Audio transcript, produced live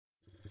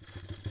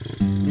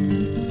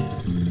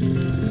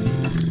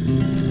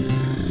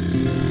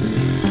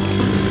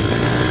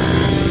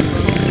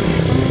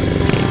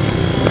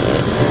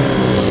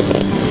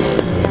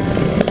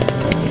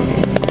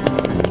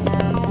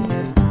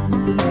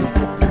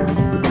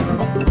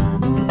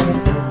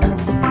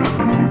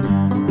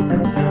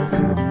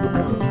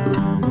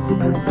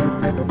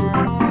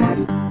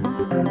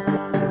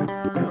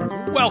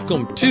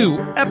welcome to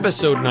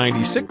episode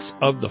 96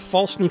 of the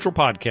False Neutral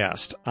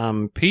Podcast.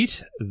 I'm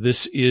Pete.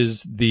 This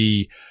is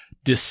the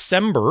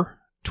December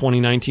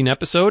 2019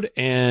 episode,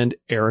 and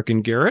Eric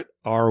and Garrett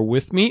are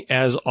with me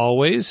as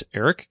always.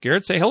 Eric,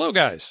 Garrett, say hello,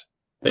 guys.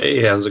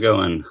 Hey, how's it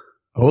going?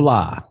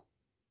 Hola.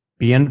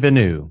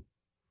 Bienvenue.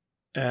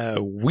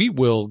 We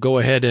will go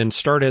ahead and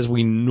start as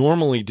we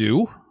normally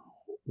do.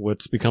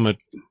 What's become a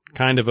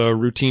kind of a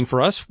routine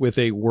for us with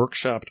a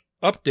workshop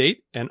update.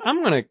 And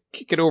I'm going to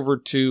kick it over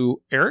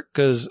to Eric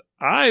because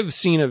I've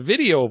seen a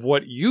video of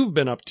what you've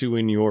been up to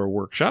in your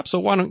workshop. So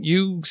why don't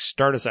you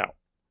start us out?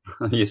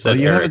 You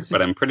said Eric,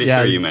 but I'm pretty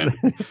sure you meant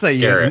say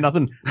Garrett.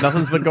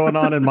 Nothing's been going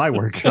on in my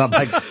workshop.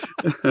 I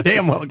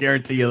damn well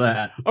guarantee you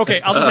that. Okay,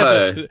 I'll just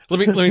have to,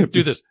 let me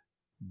do this.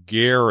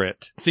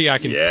 Garrett. See, I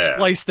can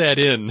splice that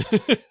in.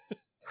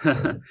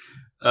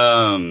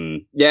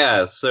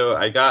 Yeah, so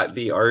I got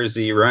the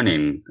RZ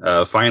running,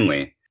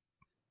 finally.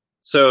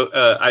 So,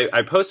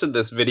 I posted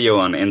this video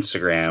on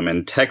Instagram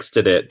and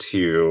texted it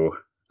to,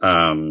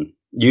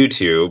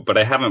 YouTube, but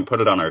I haven't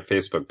put it on our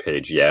Facebook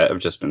page yet. I've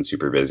just been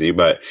super busy,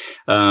 but,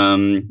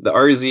 the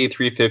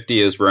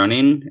RZ350 is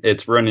running.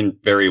 It's running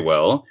very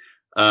well.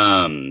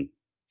 And,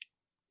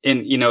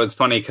 you know, it's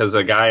funny because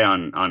a guy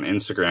on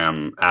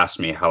Instagram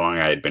asked me how long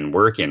I had been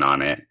working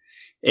on it.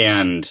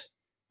 And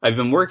I've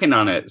been working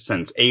on it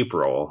since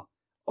April.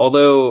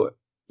 Although,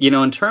 you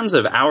know, in terms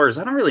of hours,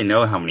 I don't really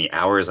know how many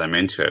hours I'm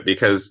into it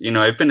because, you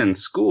know, I've been in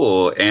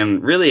school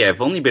and really I've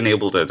only been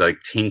able to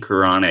like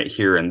tinker on it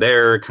here and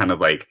there, kind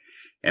of like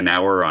an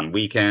hour on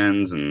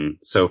weekends and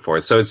so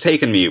forth. So it's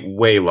taken me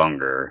way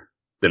longer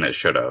than it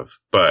should have,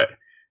 but,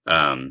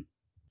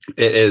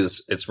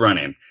 it's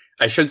running.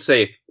 I should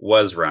say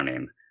was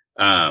running.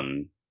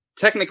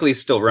 Technically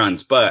still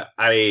runs, but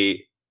I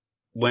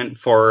went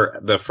for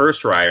the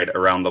first ride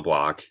around the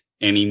block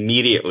and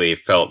immediately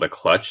felt the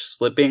clutch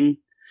slipping.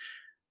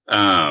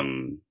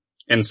 And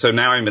so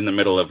now I'm in the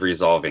middle of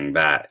resolving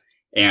that.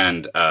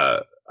 And,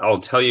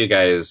 I'll tell you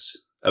guys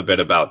a bit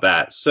about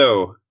that.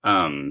 So,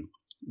 now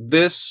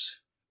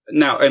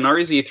an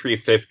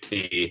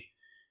RZ350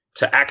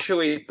 to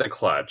actuate the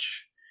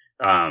clutch,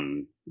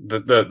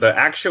 the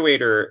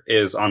actuator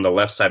is on the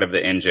left side of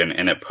the engine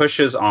and it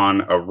pushes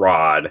on a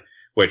rod,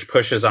 which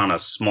pushes on a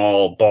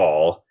small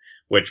ball,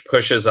 which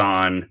pushes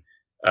on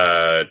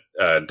a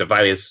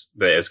device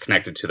that is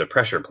connected to the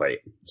pressure plate.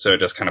 So it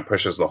just kind of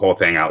pushes the whole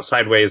thing out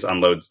sideways,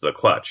 unloads the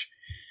clutch.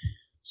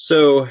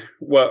 So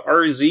what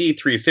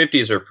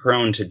RZ350s are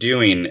prone to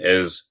doing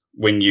is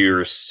when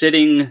you're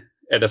sitting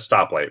at a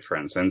stoplight, for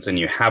instance, and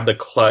you have the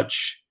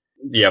clutch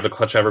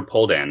lever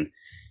pulled in,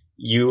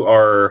 you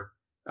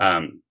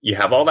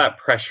have all that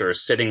pressure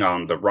sitting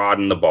on the rod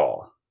and the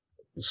ball.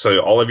 So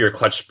all of your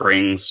clutch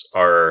springs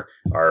are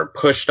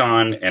pushed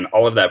on and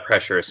all of that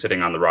pressure is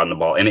sitting on the rod and the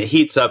ball and it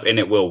heats up and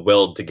it will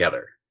weld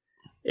together.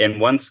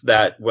 And once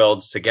that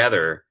welds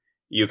together,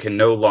 you can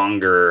no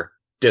longer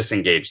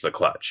disengage the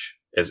clutch.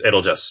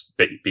 It'll just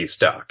be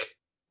stuck.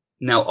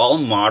 Now, all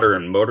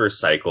modern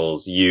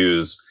motorcycles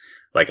use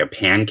like a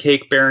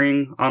pancake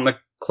bearing on the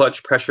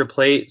clutch pressure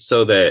plate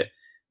so that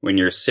when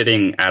you're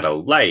sitting at a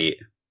light,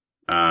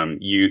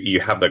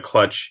 you have the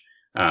clutch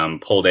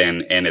pulled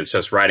in and it's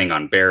just riding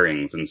on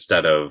bearings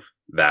instead of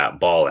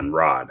that ball and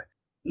rod.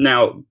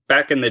 Now,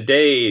 back in the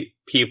day,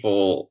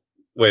 people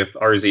with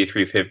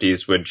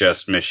RZ350s would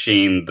just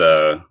machine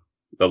the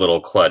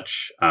little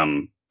clutch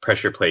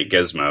pressure plate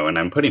gizmo, and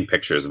I'm putting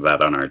pictures of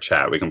that on our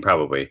chat. We can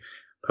probably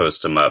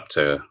post them up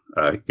to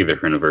either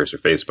Universe or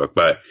Facebook.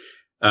 But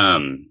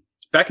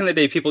back in the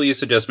day, people used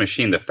to just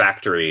machine the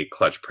factory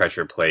clutch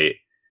pressure plate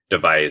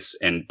device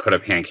and put a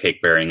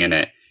pancake bearing in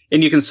it.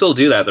 And you can still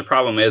do that. The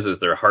problem is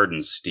they're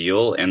hardened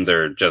steel and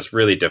they're just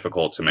really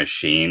difficult to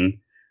machine.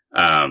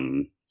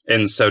 And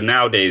so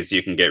nowadays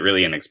you can get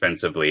really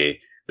inexpensively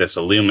this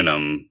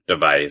aluminum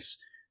device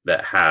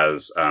that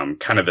has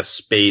kind of the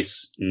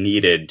space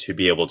needed to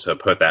be able to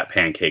put that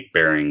pancake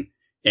bearing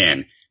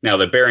in. Now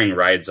the bearing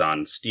rides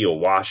on steel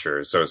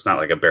washers, so it's not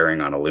like a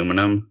bearing on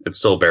aluminum. It's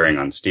still a bearing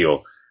on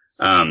steel.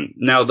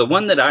 Now the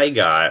one that I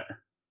got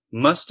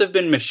must have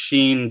been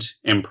machined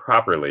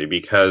improperly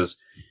because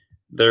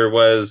there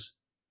was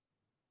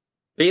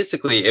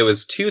basically, it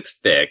was too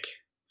thick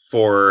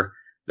for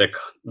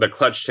the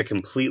clutch to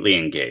completely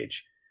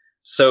engage.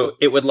 So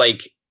it would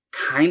like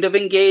kind of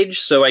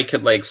engage so I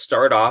could like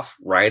start off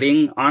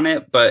riding on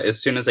it. But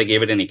as soon as I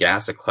gave it any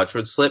gas, the clutch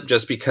would slip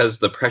just because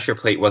the pressure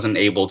plate wasn't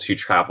able to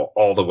travel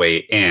all the way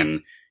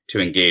in to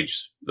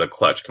engage the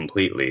clutch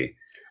completely.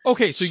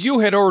 Okay, so you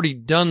had already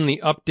done the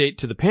update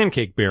to the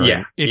pancake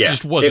bearing. It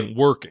just wasn't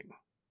working.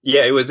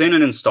 Yeah, it was in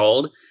and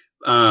installed.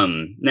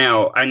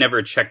 Now, I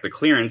never checked the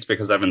clearance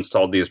because I've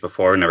installed these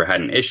before, never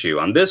had an issue.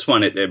 On this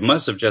one, it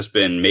must have just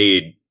been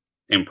made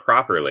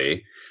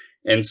improperly.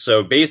 And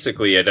so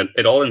basically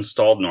it all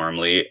installed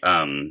normally.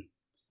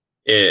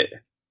 It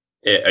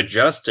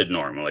adjusted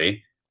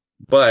normally,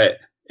 but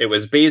it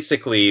was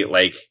basically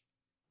like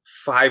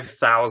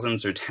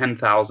 5/1000 or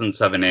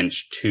 10/1000 of an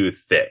inch too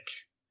thick.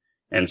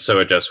 And so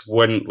it just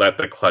wouldn't let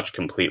the clutch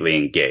completely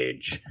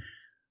engage.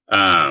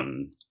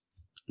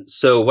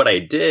 So what I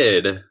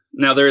did,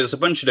 now there's a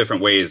bunch of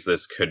different ways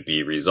this could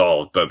be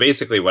resolved, but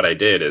basically what I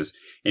did is,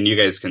 and you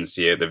guys can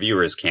see it, the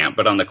viewers can't,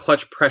 but on the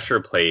clutch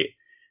pressure plate,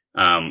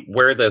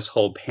 where this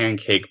whole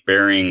pancake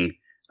bearing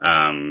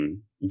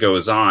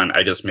goes on,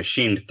 I just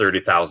machined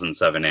 30,000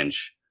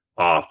 7-inch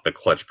off the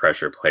clutch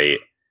pressure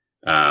plate.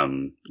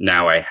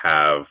 Now I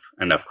have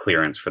enough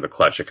clearance for the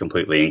clutch to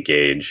completely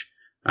engage.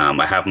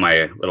 I have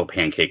my little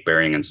pancake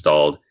bearing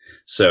installed.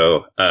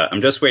 So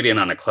I'm just waiting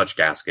on a clutch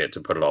gasket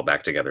to put it all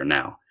back together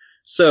now.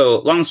 So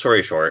long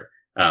story short,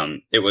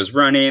 it was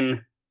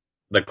running,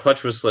 the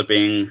clutch was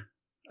slipping.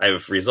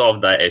 I've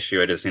resolved that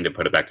issue. I just need to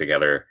put it back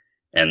together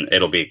and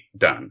it'll be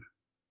done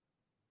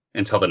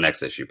until the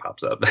next issue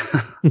pops up.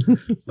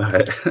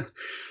 But,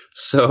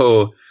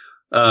 so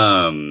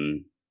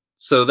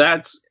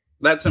that's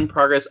in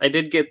progress. I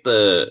did get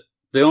the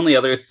only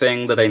other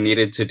thing that I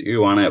needed to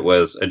do on it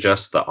was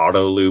adjust the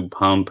auto lube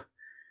pump.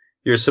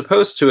 You're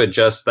supposed to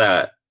adjust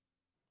that.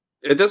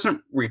 It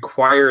doesn't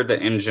require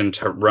the engine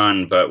to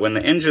run, but when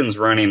the engine's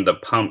running, the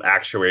pump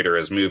actuator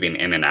is moving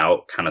in and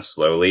out kind of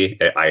slowly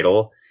at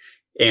idle.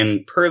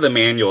 And per the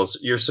manuals,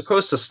 you're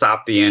supposed to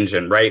stop the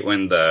engine right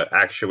when the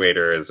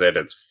actuator is at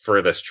its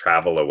furthest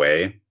travel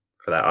away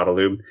for that auto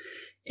lube.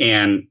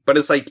 But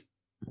it's like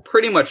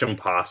pretty much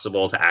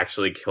impossible to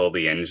actually kill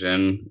the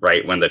engine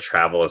right when the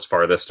travel is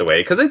farthest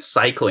away, because it's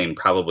cycling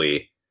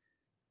probably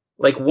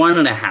like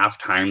 1.5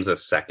 times a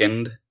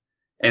second.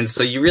 And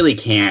so you really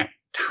can't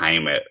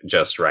time it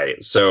just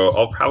right. So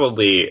I'll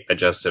probably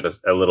adjust it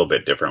a little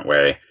bit different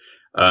way.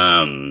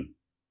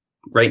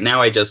 Right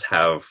now I just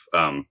have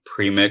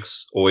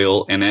premix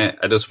oil in it.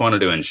 I just wanted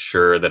to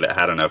ensure that it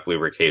had enough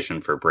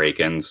lubrication for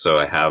break-ins, so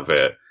I have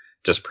it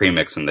just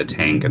premix in the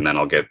tank, and then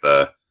I'll get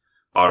the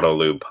auto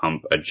lube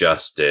pump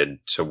adjusted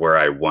to where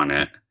I want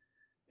it,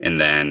 and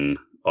then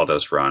I'll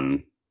just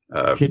run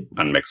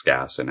unmixed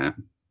gas in it.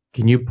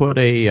 Can you put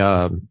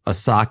a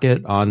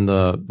socket on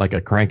like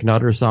a crank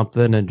nut or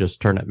something and just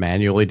turn it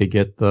manually to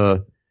get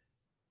the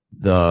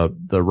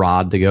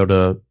rod to go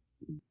to,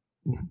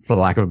 for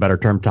lack of a better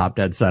term, top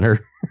dead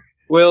center?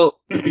 Well,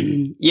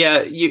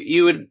 yeah,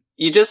 you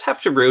just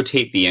have to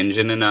rotate the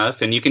engine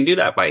enough, and you can do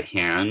that by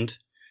hand.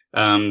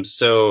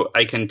 So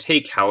I can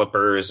take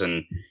calipers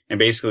and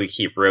basically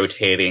keep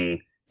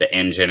rotating the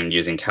engine and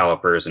using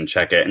calipers and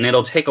check it. And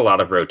it'll take a lot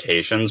of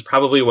rotations.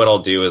 Probably what I'll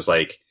do is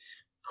like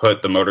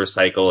put the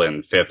motorcycle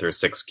in 5th or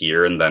 6th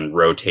gear and then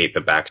rotate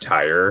the back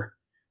tire,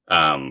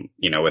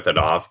 with it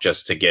off,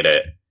 just to get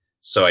it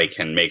so I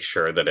can make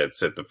sure that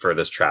it's at the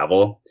furthest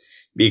travel.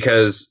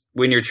 Because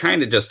when you're trying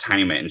to just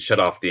time it and shut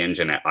off the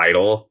engine at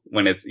idle,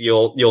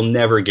 you'll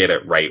never get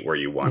it right where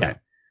you want it.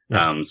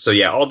 Yeah. So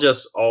yeah,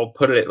 I'll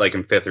put it like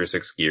in 5th or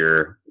 6th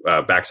gear,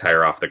 back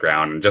tire off the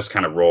ground, and just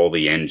kind of roll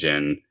the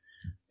engine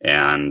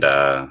and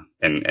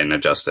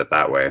adjust it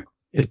that way.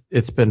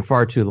 It's been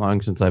far too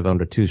long since I've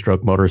owned a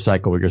 2-stroke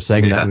motorcycle where you're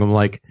saying that, and I'm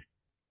like,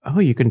 oh,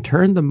 you can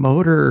turn the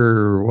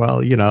motor,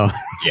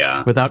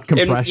 yeah, without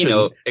compression.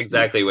 And,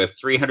 exactly, with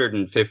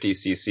 350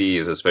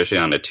 cc's, especially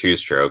on a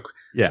 2-stroke,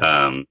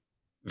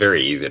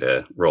 very easy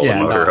to roll the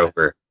motor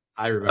over.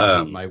 I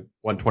remember my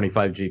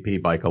 125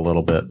 GP bike a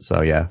little bit,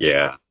 so yeah.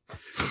 Yeah.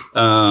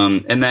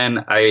 And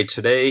then I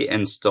today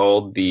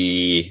installed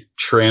the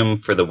trim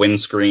for the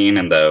windscreen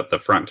and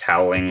the front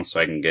cowling, so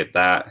I can get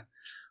that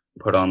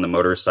put on the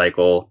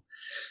motorcycle.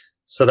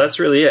 So that's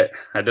really it.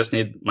 I just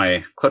need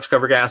my clutch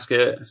cover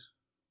gasket,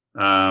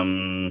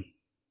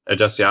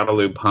 adjust the auto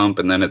lube pump,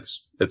 and then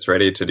it's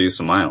ready to do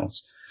some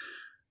miles.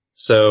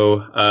 So,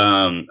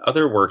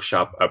 other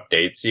workshop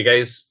updates. You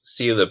guys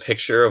see the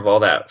picture of all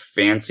that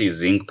fancy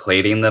zinc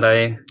plating that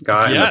I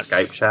got in the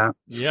Skype chat?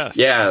 Yes.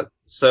 Yeah.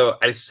 So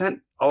I sent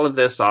all of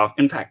this off.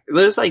 In fact,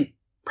 there's like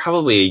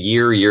probably a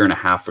year and a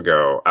half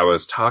ago, I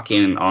was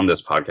talking on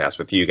this podcast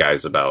with you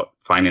guys about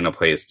finding a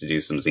place to do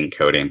some zinc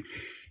coating.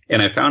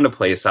 And I found a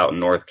place out in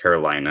North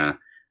Carolina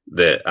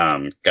that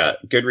got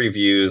good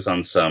reviews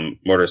on some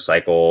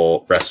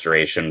motorcycle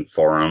restoration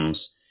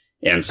forums.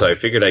 And so I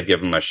figured I'd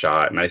give them a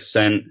shot. And I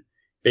sent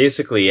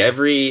basically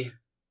every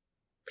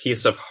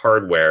piece of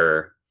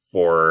hardware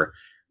for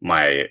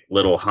my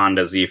little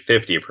Honda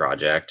Z50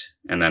 project,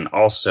 and then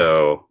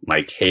also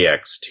my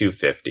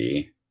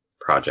KX250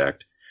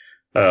 project.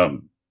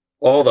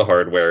 All the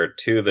hardware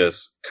to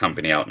this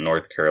company out in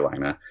North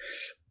Carolina.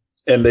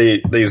 And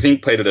they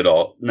zinc plated it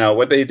all. Now,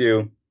 what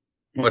a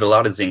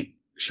lot of zinc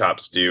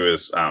shops do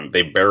is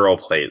they barrel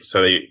plate.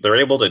 So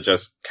they're able to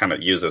just kind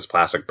of use this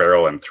plastic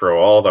barrel and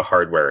throw all the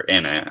hardware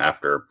in it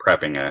after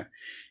prepping it.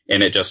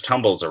 And it just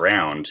tumbles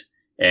around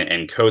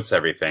and coats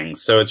everything.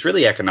 So it's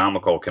really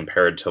economical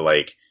compared to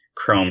like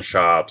chrome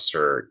shops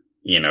or,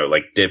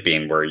 like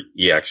dipping, where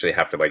you actually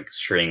have to like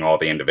string all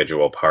the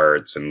individual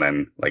parts and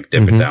then like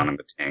dip it down in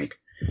the tank.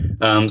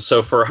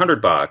 So for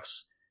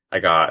 $100, I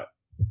got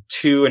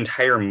 2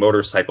 entire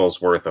motorcycles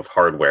worth of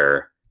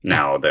hardware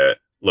now that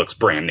looks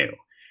brand new.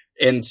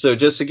 And so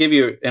just to give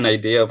you an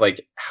idea of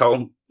like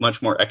how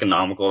much more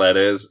economical that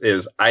is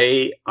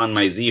on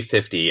my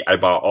Z50, I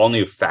bought all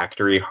new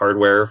factory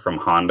hardware from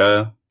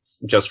Honda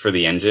just for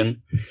the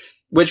engine.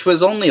 which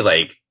was only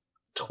like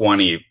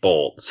 20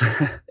 bolts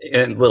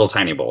and little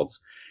tiny bolts.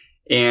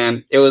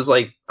 And it was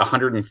like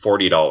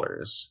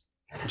 $140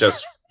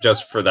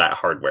 just for that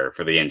hardware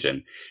for the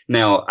engine.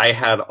 Now I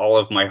had all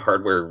of my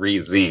hardware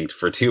re-zinced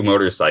for 2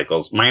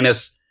 motorcycles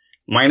minus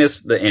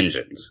the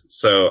engines.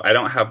 So I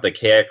don't have the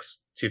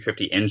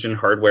KX250 engine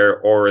hardware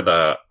or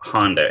the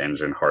Honda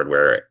engine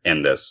hardware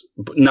in this.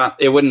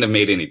 It wouldn't have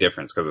made any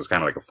difference because it's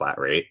kind of like a flat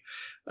rate.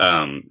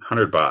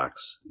 $100,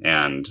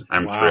 and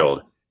I'm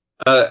thrilled.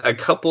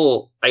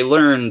 I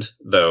learned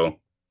though,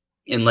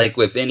 in like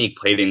with any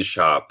plating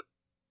shop,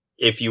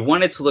 if you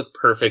want it to look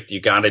perfect,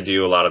 you got to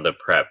do a lot of the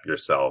prep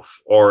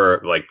yourself,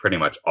 or like pretty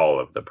much all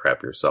of the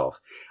prep yourself.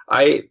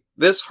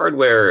 This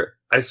hardware,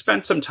 I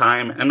spent some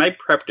time and I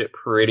prepped it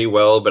pretty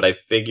well, but I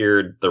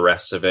figured the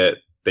rest of it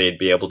they'd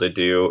be able to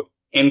do.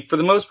 And for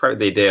the most part,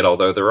 they did,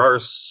 although there are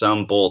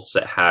some bolts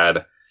that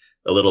had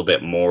a little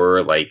bit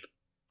more like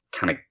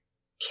kind of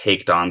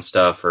caked on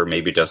stuff, or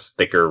maybe just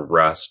thicker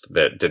rust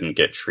that didn't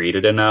get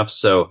treated enough.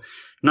 So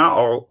not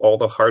all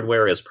the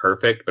hardware is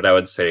perfect, but I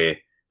would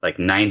say like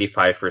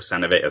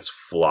 95% of it is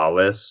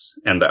flawless,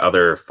 and the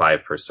other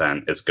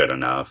 5% is good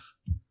enough.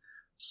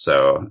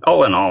 So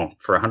all in all,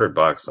 for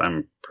 $100,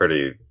 I'm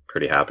pretty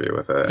happy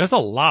with it. That's a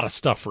lot of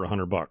stuff for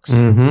 $100.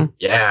 Mm-hmm.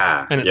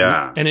 Yeah,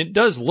 and it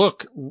does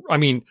look. I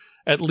mean,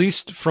 at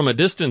least from a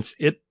distance,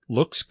 it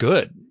looks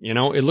good. You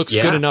know, it looks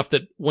good enough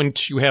that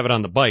once you have it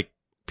on the bike,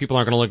 people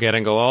aren't going to look at it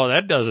and go, "Oh,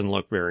 that doesn't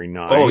look very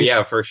nice." Oh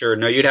yeah, for sure.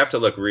 No, you'd have to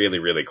look really,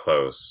 really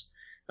close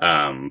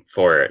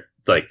for it,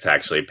 like to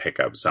actually pick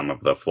up some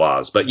of the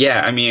flaws. But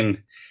yeah, I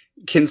mean,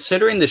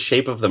 considering the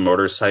shape of the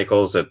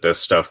motorcycles that this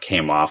stuff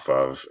came off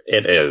of,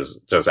 it is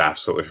just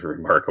absolutely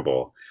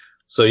remarkable.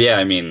 So yeah,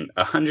 I mean,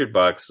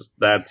 $100,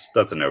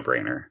 that's a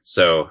no-brainer.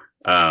 So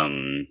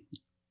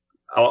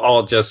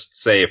I'll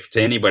just say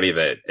to anybody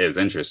that is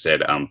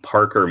interested,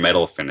 Parker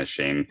Metal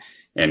Finishing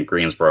in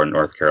Greensboro,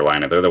 North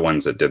Carolina, they're the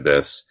ones that did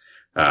this.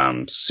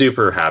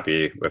 Super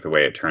happy with the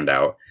way it turned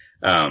out.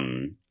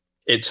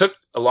 It took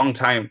a long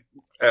time,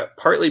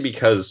 partly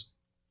because,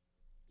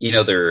 you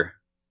know,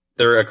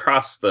 they're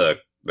across the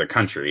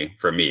country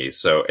for me.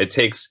 So it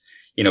takes,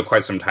 you know,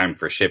 quite some time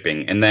for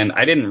shipping. And then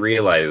I didn't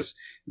realize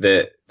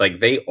that, like,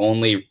 they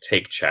only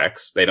take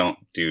checks. They don't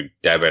do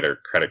debit or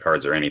credit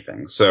cards or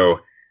anything. So,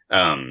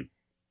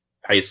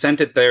 I sent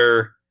it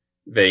there.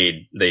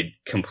 They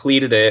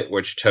completed it,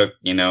 which took,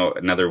 you know,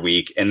 another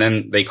week. And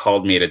then they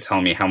called me to tell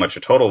me how much the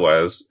total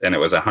was. And it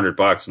was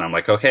 $100. And I'm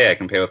like, okay, I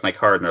can pay with my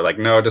card. And they're like,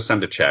 no, just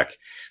send a check.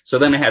 So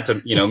then I had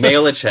to, you know,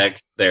 mail a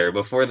check there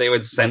before they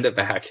would send it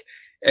back.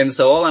 And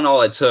so all in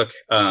all, it took,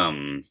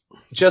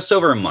 just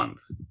over a month.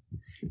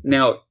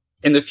 Now,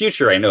 in the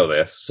future, I know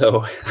this,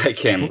 so I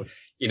can,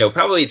 you know,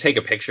 probably take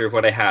a picture of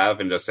what I have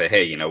and just say,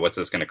 hey, you know, what's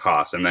this going to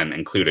cost? And then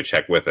include a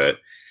check with it.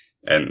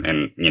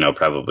 And you know,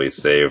 probably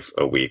save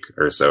a week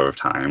or so of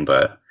time.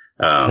 But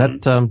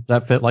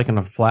that fit like in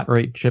a flat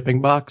rate shipping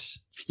box?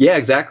 Yeah,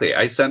 exactly.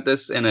 I sent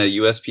this in a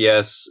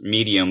USPS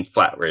medium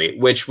flat rate,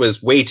 which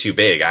was way too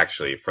big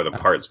actually for the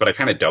parts, but I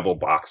kind of double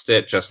boxed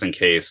it just in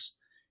case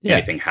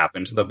anything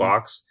happened to the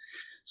box.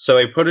 So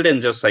I put it in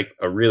just like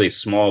a really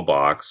small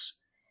box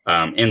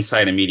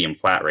inside a medium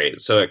flat rate.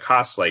 So it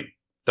costs like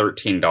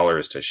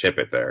 $13 to ship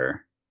it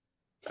there.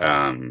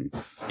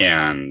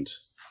 And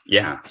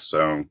yeah,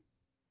 so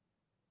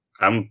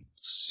I'm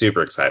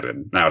super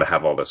excited now to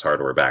have all this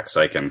hardware back,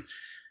 so I can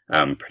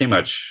pretty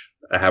much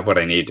have what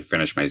I need to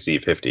finish my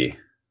Z50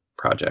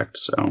 project.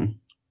 So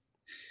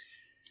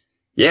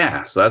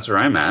yeah, so that's where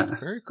I'm at.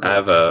 Very cool. I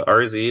have a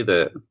RZ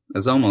that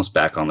is almost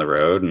back on the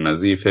road, and a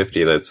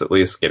Z50 that's at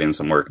least getting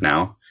some work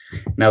now.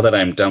 Now that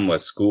I'm done with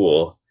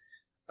school,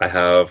 I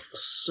have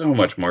so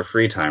much more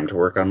free time to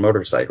work on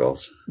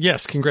motorcycles.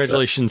 Yes,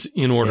 congratulations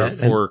in order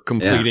for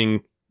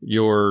completing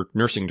your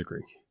nursing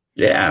degree.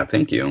 Yeah,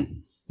 thank you.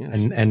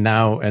 Yes. And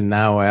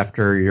now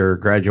after your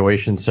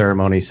graduation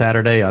ceremony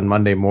Saturday, on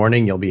Monday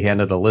morning, you'll be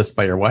handed a list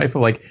by your wife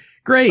of like,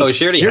 great. Oh,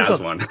 she already has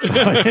one.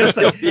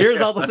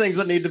 Here's all the things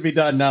that need to be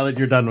done now that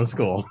you're done with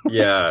school.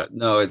 Yeah,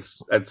 no,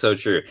 that's so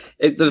true.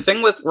 The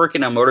thing with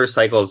working on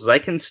motorcycles is I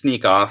can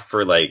sneak off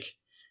for like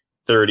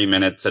 30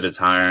 minutes at a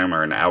time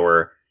or an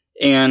hour.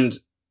 And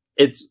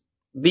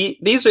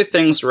these are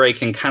things where I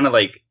can kind of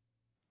like,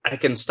 I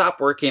can stop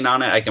working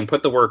on it. I can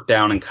put the work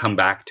down and come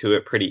back to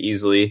it pretty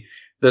easily.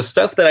 The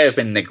stuff that I have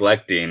been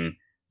neglecting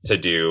to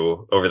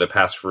do over the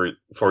past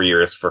 4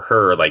 years for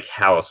her, like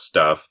house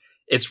stuff,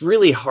 it's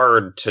really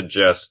hard to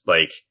just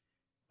like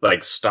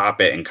stop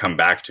it and come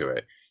back to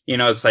it. You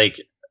know, it's like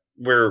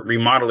we're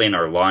remodeling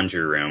our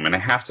laundry room and I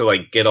have to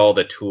like get all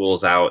the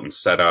tools out and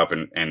set up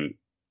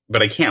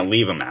but I can't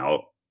leave them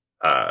out,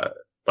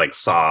 like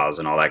saws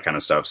and all that kind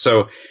of stuff.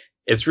 So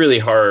it's really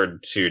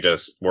hard to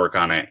just work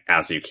on it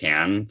as you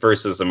can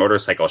versus the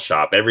motorcycle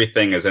shop.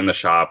 Everything is in the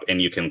shop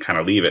and you can kind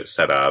of leave it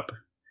set up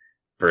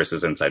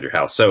versus inside your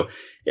house. So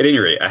at any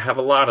rate, I have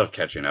a lot of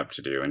catching up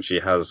to do, and she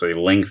has a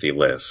lengthy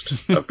list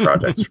of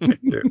projects for me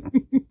to do.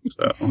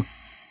 So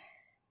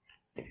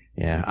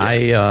yeah.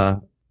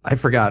 I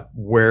forgot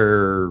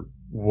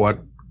what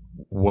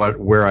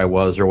where I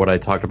was or what I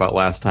talked about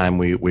last time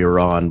we were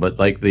on, but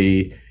like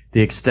the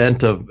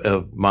extent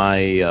of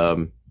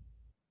my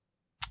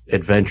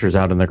adventures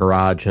out in the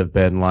garage have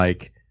been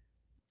like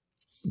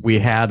we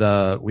had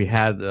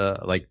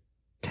like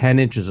 10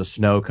 inches of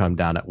snow come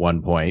down at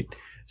one point,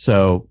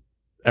 so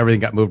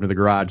everything got moved to the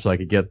garage so I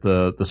could get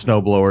the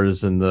snow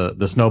blowers and the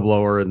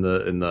snowblower and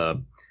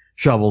the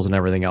shovels and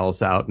everything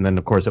else out. And then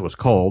of course it was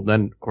cold.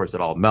 Then of course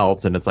it all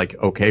melts and it's like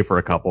okay for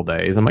a couple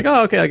days. I'm like,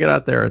 oh, okay, I get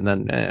out there, and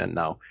then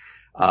no.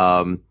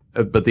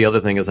 But the other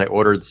thing is I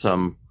ordered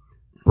some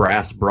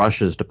brass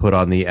brushes to put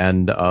on the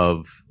end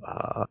of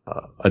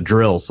a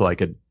drill so I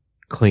could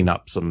clean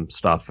up some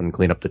stuff and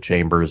clean up the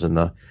chambers and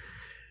the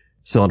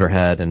cylinder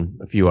head and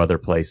a few other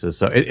places.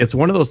 So it's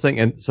one of those things.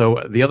 And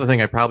so the other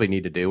thing I probably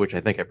need to do, which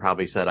I think I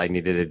probably said I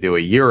needed to do a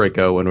year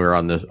ago when we were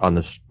on this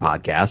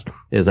podcast,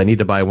 is I need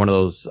to buy one of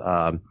those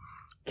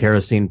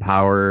kerosene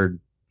powered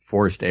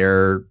forced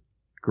air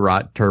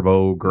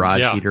turbo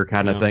garage heater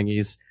kind of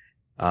thingies.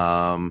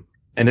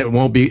 And it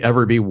won't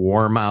ever be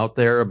warm out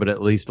there, but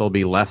at least it'll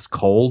be less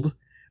cold.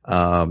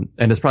 And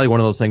it's probably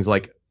one of those things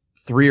like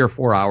 3 or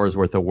 4 hours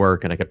worth of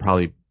work, and I could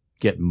probably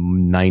get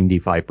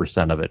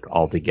 95% of it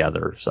all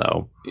together.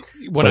 So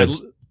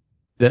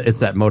it's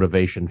that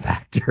motivation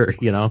factor,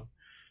 you know?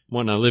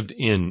 When I lived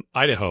in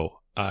Idaho,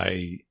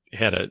 I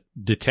had a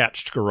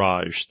detached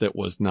garage that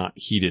was not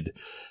heated.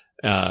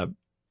 And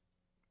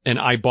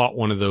I bought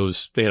one of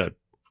those. They had a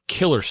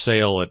killer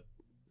sale at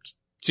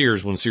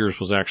Sears when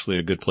Sears was actually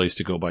a good place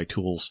to go buy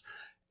tools.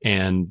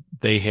 And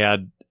they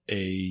had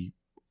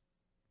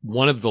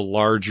one of the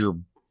larger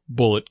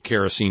bullet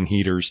kerosene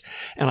heaters.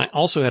 And I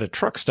also had a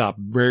truck stop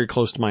very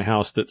close to my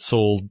house that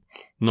sold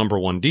number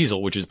one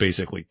diesel, which is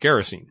basically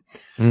kerosene.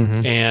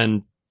 Mm-hmm.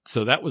 And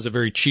so that was a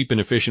very cheap and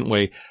efficient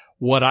way.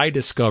 What I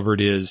discovered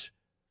is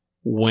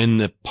when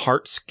the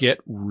parts get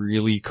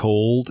really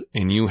cold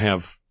and you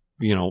have,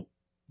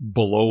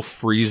 below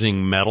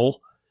freezing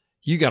metal,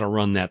 you got to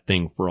run that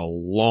thing for a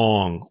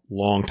long,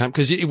 long time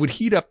because it would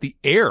heat up the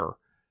air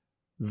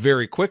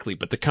very quickly.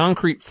 But the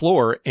concrete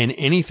floor and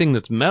anything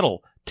that's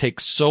metal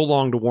takes so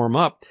long to warm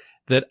up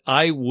that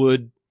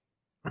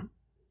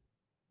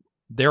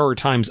there are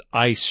times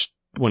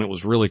when it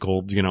was really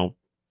cold,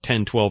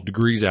 10, 12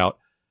 degrees out,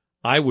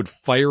 I would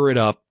fire it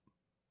up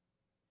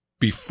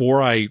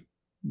before I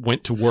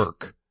went to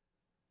work,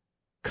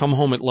 come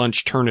home at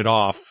lunch, turn it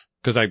off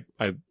because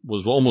I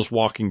was almost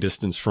walking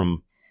distance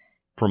from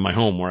my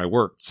home where I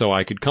worked. So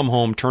I could come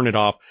home, turn it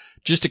off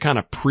just to kind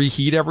of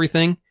preheat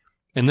everything.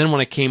 And then when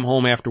I came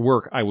home after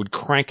work, I would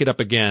crank it up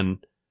again,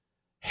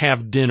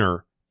 have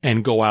dinner,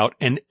 and go out,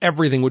 and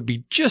everything would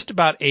be just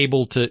about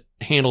able to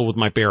handle with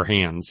my bare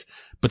hands,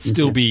 but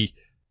still be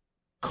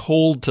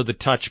cold to the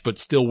touch, but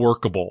still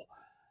workable.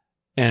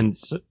 And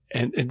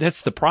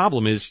that's the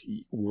problem is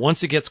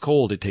once it gets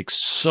cold, it takes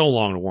so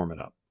long to warm it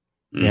up.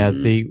 Yeah,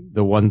 the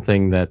one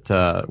thing that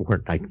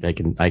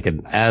I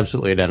can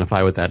absolutely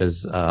identify with that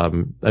is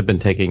I've been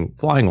taking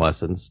flying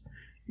lessons.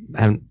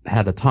 I haven't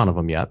had a ton of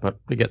them yet, but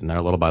we're getting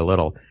there little by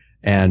little.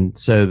 And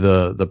so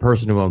the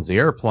person who owns the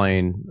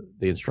airplane,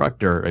 the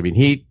instructor, I mean,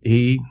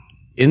 he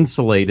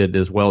insulated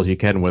as well as you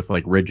can with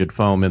like rigid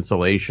foam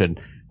insulation,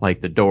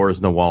 like the doors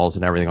and the walls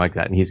and everything like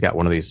that. And he's got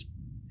one of these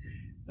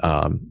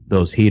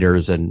those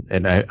heaters,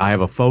 and I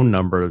have a phone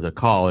number to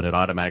call, and it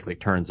automatically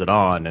turns it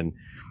on, and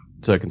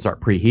so it can start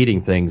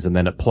preheating things, and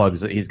then it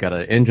plugs it. He's got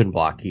an engine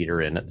block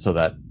heater in it,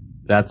 so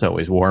that's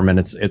always warm. And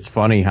it's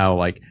funny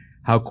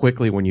how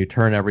quickly when you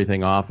turn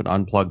everything off and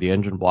unplug the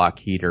engine block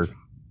heater,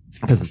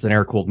 because it's an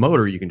air-cooled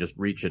motor, you can just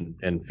reach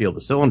and feel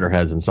the cylinder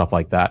heads and stuff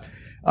like that.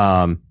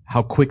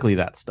 How quickly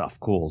that stuff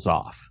cools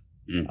off,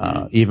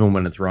 even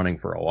when it's running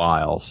for a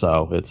while.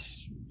 So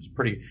it's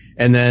pretty.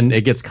 And then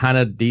it gets kind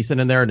of decent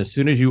in there. And as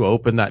soon as you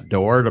open that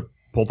door to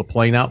pull the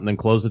plane out and then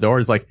close the door,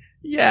 it's like,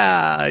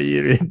 yeah,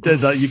 you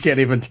can't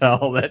even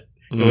tell that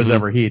it was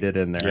ever heated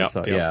in there. Yep,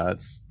 so yep. yeah,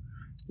 it's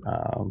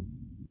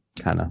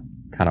kind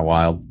of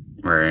wild.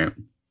 Right.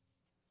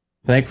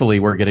 Thankfully,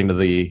 we're getting to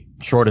the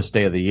shortest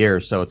day of the year,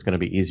 so it's going to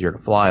be easier to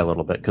fly a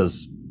little bit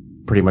because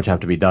pretty much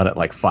have to be done at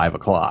like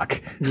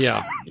 5:00.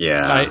 Yeah.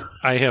 Yeah.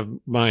 I have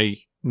my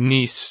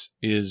niece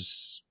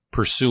is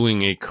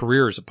pursuing a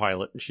career as a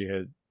pilot, and she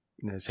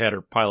has had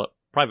her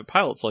private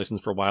pilot's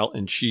license for a while,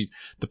 and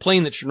the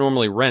plane that she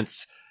normally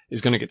rents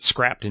is going to get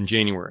scrapped in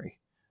January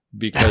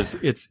because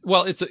it's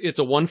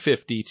a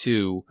 150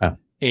 too,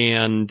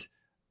 and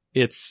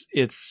it's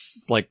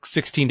like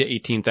 $16,000 to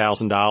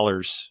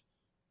 $18,000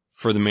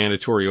 for the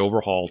mandatory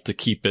overhaul to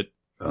keep it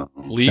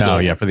legal. Oh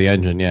yeah, for the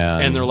engine, yeah.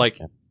 And they're like,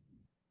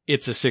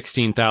 it's a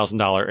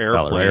 $16,000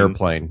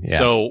 airplane. Yeah.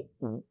 So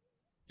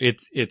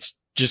it's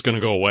just going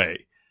to go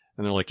away.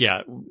 And they're like,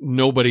 yeah,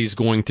 nobody's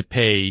going to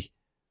pay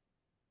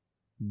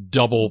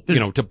double,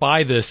 to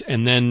buy this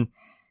and then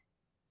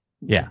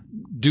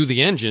do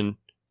the engine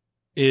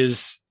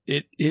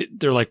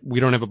they're like, we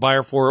don't have a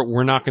buyer for it.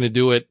 We're not going to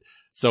do it.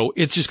 So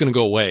it's just going to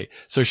go away.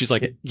 So she's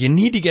like, you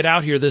need to get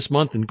out here this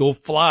month and go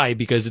fly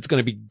because it's going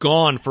to be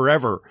gone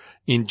forever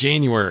in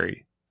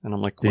January. And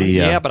I'm like, well,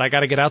 yeah, but I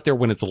got to get out there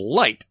when it's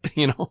light,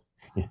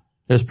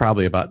 there's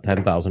probably about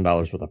 $10,000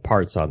 worth of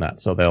parts on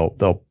that. So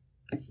they'll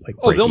like,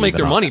 they'll make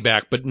their money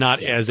back, but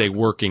not as a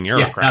working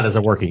aircraft. Yeah, not as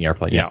a working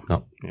airplane. Yeah.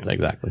 No,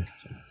 exactly.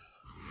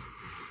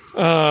 So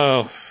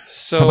how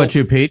about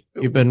you, Pete?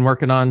 You've been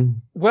working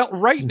on. Well,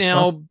 right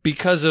now,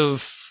 because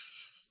of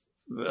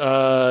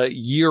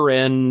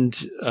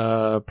year-end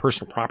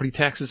personal property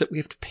taxes that we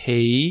have to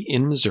pay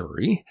in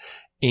Missouri,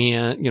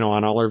 and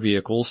on all our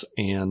vehicles,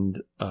 and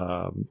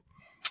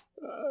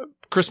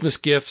Christmas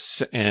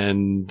gifts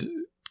and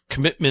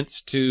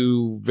commitments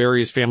to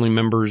various family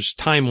members,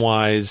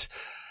 time-wise,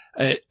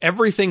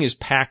 everything is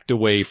packed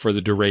away for the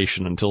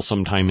duration until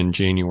sometime in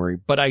January.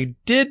 But I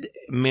did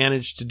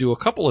manage to do a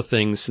couple of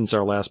things since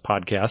our last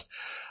podcast.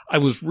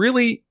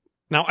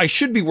 Now I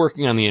should be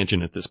working on the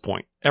engine at this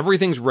point.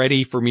 Everything's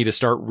ready for me to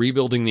start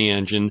rebuilding the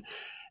engine.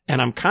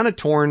 And I'm kind of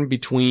torn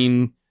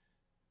between,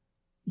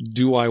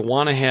 do I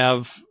want to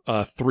have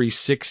a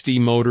 360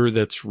 motor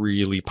that's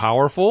really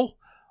powerful?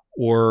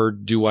 Or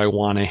do I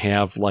want to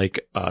have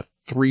like a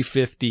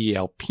 350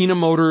 Alpina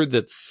motor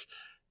that's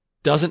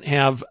doesn't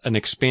have a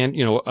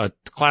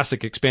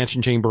classic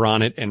expansion chamber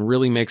on it and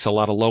really makes a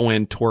lot of low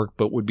end torque,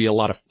 but would be a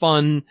lot of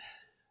fun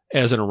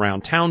as an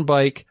around town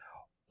bike?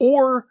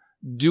 Or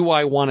do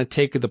I want to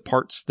take the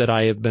parts that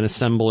I have been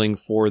assembling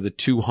for the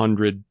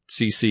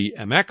 200cc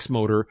MX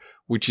motor,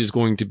 which is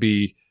going to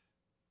be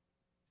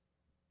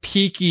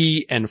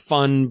peaky and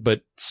fun,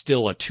 but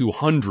still a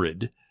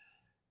 200?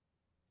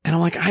 And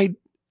I'm like, I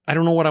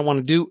don't know what I want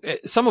to do.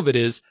 Some of it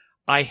is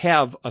I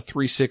have a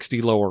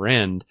 360 lower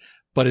end,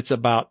 but it's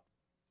about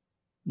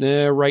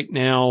right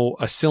now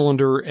a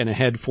cylinder and a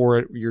head for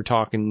it. You're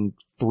talking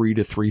 $300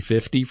 to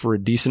 $350 for a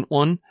decent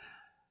one,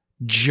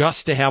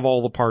 just to have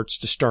all the parts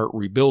to start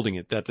rebuilding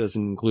it. That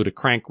doesn't include a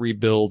crank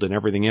rebuild and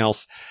everything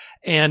else.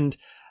 And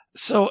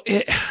so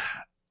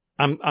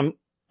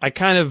I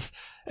kind of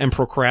am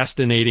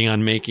procrastinating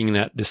on making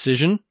that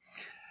decision.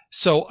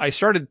 So I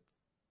started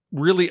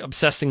really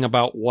obsessing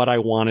about what I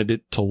wanted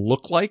it to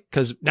look like.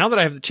 Cause now that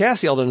I have the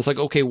chassis all done, it's like,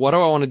 okay, what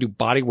do I want to do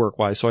bodywork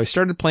wise? So I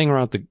started playing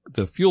around with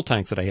the fuel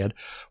tanks that I had.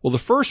 Well, the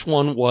first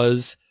one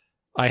was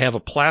I have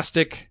a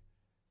plastic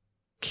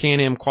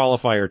Can-Am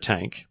qualifier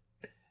tank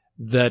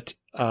that,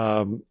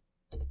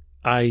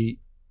 I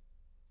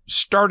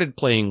started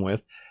playing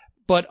with,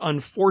 but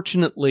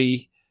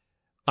unfortunately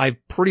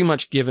I've pretty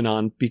much given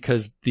on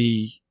because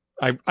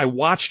I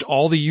watched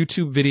all the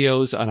YouTube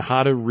videos on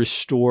how to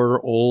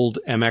restore old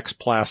MX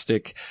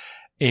plastic,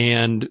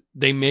 and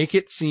they make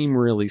it seem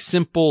really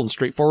simple and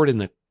straightforward in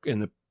the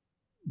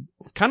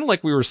kind of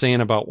like we were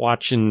saying about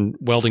watching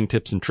welding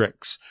tips and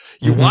tricks.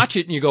 You watch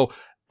it and you go,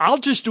 I'll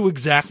just do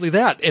exactly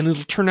that and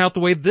it'll turn out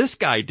the way this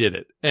guy did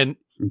it. And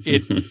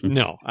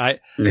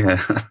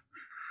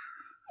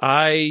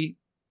I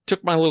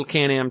took my little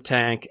Can-Am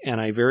tank and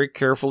I very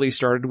carefully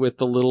started with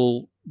the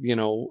little,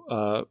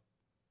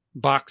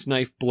 box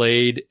knife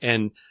blade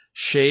and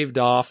shaved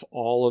off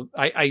all of,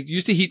 I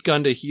used a heat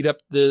gun to heat up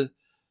the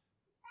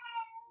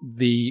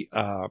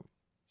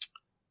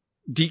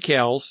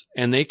decals,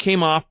 and they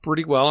came off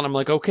pretty well. And I'm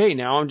like, okay,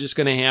 now I'm just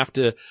going to have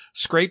to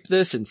scrape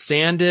this and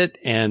sand it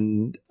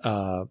and,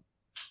 buff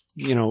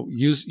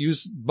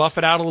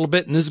it out a little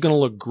bit, and this is going to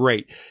look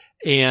great.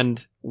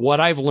 And what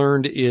I've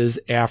learned is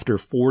after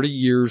 40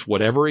 years,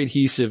 whatever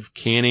adhesive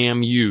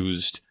Can-Am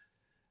used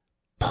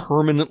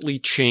permanently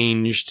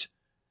changed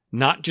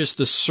not just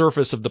the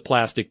surface of the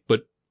plastic,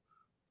 but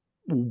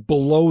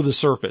below the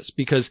surface,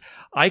 because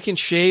I can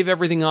shave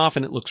everything off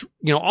and it looks,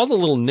 all the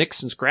little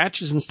nicks and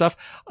scratches and stuff,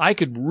 I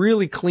could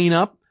really clean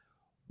up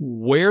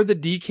where the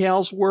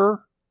decals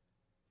were.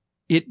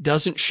 It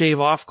doesn't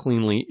shave off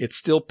cleanly. It's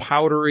still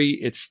powdery.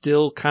 It's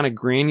still kind of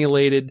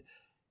granulated.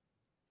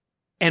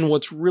 And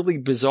what's really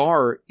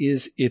bizarre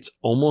is it's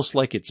almost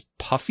like it's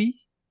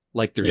puffy,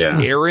 like there's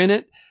air in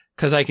it.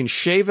 Cause I can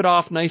shave it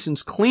off nice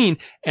and clean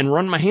and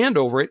run my hand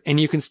over it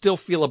and you can still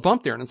feel a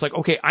bump there. And it's like,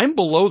 okay, I'm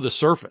below the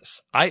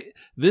surface.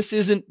 This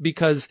isn't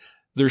because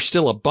there's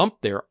still a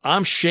bump there.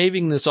 I'm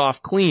shaving this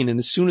off clean. And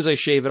as soon as I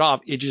shave it off,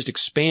 it just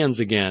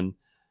expands again.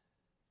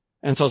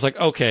 And so I was like,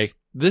 okay,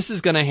 this is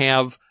going to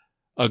have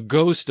a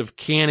ghost of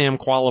Can-Am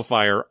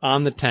qualifier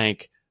on the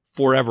tank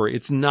forever.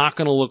 It's not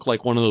going to look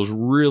like one of those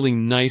really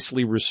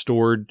nicely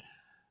restored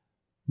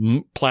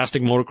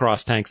plastic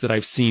motocross tanks that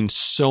I've seen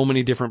so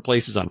many different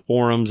places on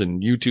forums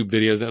and YouTube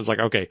videos. And I was like,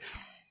 okay.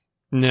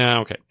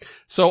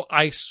 So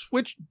I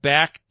switched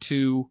back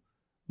to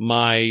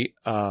my,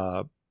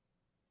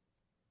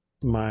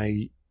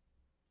 my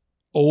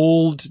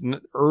old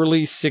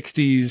early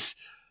 60s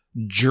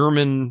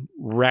German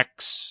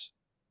Rex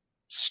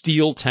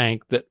steel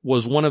tank that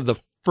was one of the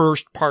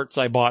first parts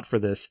I bought for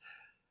this.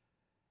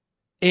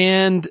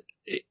 And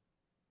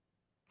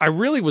I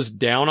really was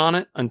down on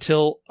it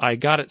until I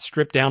got it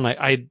stripped down.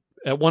 I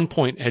at one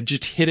point had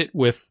just hit it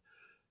with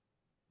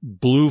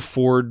blue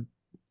Ford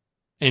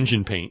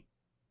engine paint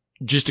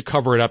just to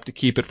cover it up to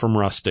keep it from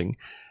rusting.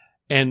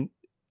 And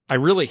I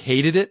really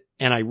hated it.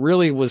 And I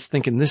really was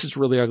thinking, this is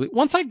really ugly.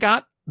 Once I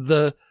got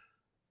the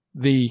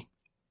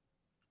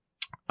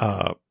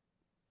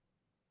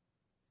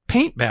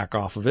paint back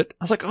off of it.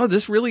 I was like, oh,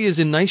 this really is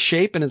in nice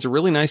shape and it's a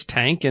really nice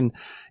tank. And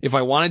if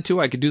I wanted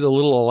to, I could do the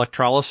little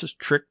electrolysis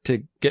trick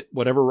to get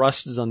whatever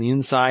rust is on the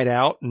inside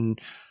out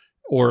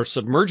or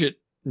submerge it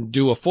and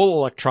do a full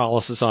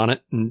electrolysis on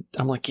it. And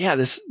I'm like, yeah,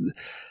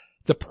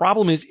 the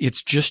problem is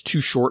it's just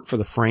too short for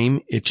the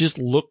frame. It just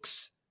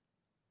looks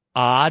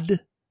odd.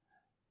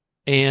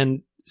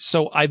 And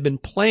so I've been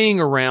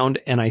playing around,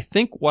 and I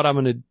think what I'm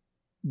going to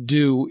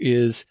do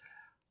is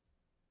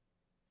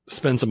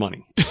spend some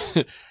money.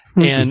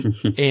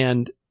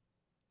 and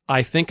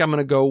I think I'm going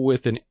to go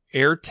with an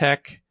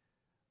AirTech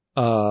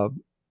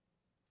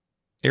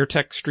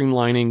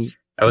streamlining.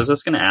 I was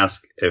just going to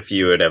ask if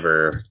you had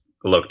ever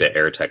looked at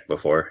AirTech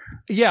before.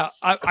 Yeah,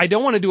 I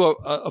don't want to do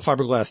a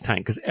fiberglass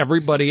tank because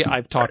everybody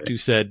I've talked to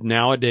said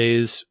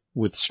nowadays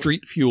with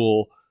street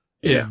fuel,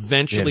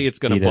 eventually it's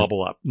going to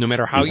bubble up. No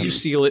matter how you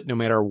seal it, no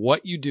matter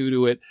what you do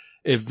to it,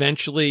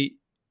 eventually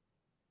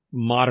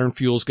modern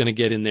fuel is going to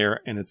get in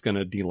there and it's going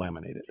to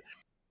delaminate it.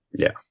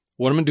 Yeah.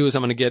 What I'm going to do is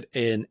I'm going to get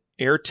an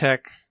AirTech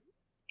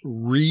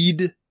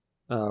Reed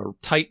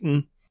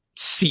Titan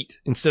seat.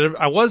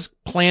 I was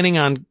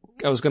going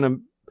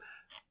to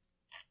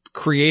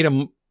create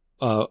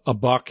a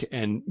buck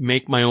and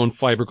make my own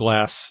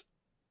fiberglass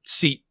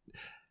seat.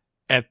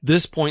 At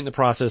this point in the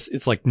process,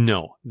 it's like,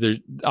 no,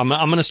 I'm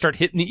going to start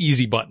hitting the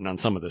easy button on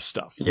some of this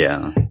stuff.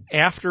 Yeah.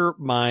 After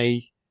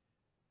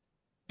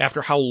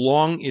how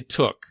long it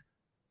took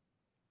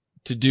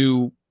to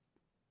do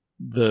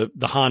the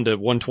Honda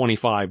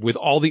 125 with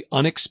all the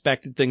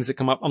unexpected things that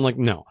come up, I'm like,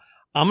 no,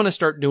 I'm going to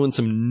start doing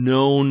some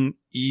known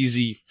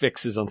easy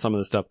fixes on some of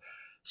this stuff.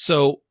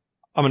 So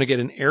I'm going to get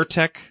an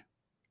AirTech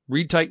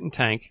Reed Titan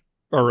tank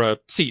or a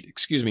seat,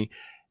 excuse me.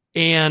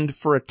 And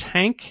for a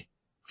tank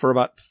for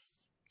about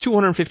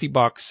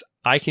 $250,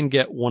 I can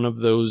get one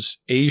of those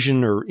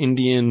Asian or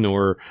Indian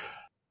or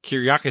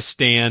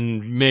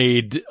Kyrgyzstan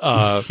made,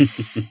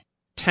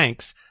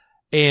 tanks.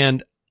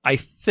 And I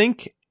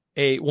think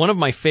one of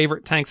my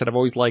favorite tanks that I've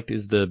always liked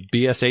is the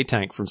BSA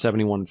tank from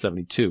 71 and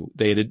 72.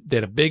 They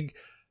had a big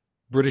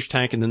British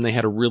tank, and then they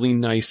had a really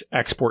nice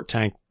export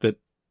tank that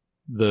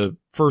the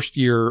first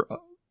year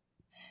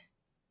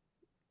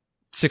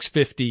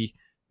 650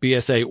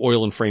 BSA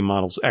oil and frame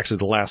models, actually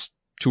the last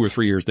 2 or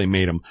 3 years they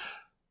made them.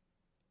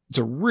 It's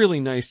a really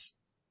nice,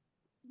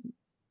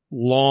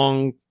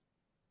 long,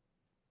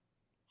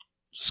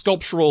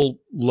 sculptural,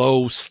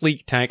 low,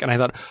 sleek tank. And I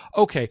thought,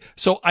 okay,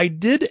 so I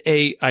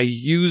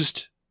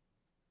used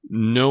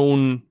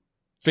known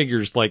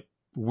figures like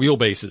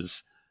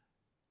wheelbases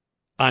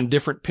on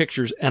different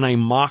pictures, and I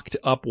mocked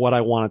up what I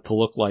want it to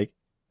look like.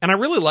 And I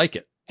really like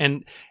it.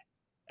 And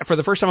for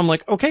the first time, I'm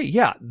like, okay,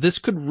 yeah, this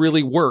could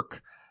really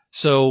work.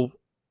 So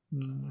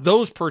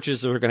those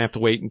purchases are going to have to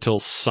wait until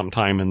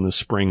sometime in the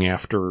spring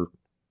after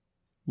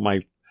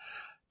my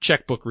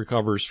checkbook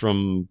recovers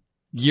from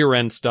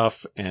year-end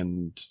stuff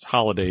and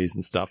holidays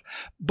and stuff.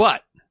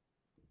 But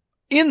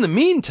in the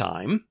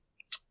meantime,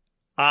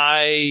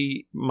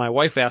 my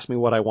wife asked me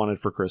what I wanted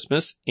for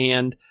Christmas,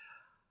 and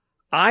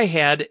I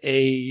had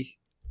a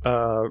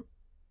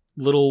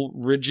little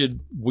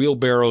rigid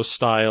wheelbarrow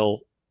style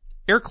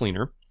air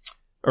cleaner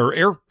or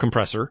air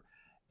compressor,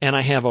 and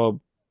I have a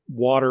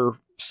water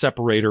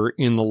separator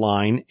in the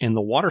line, and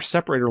the water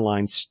separator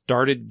line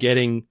started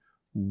getting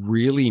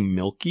really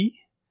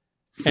milky,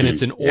 and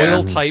it's an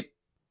oil type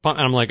pump,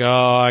 and I'm like,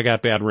 oh, I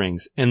got bad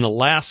rings. And the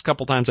last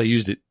couple times I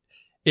used it,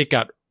 it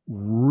got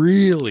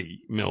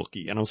really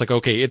milky, and I was like,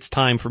 okay, it's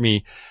time for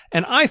me.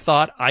 And I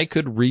thought I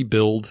could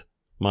rebuild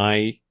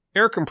my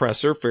air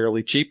compressor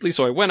fairly cheaply,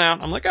 so I went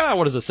out, I'm like,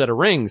 what is a set of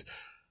rings?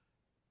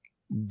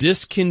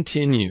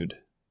 Discontinued.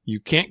 You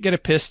can't get a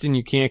piston,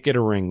 you can't get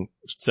a ring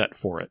set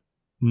for it.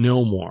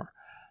 No more.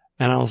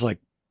 And I was like,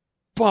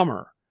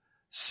 bummer.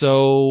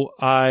 So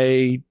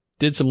I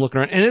did some looking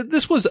around, and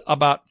this was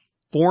about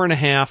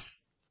 4.5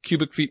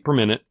 cubic feet per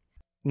minute.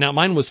 Now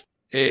mine was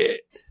a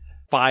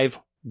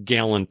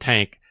 5-gallon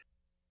tank.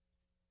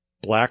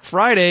 Black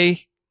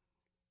Friday,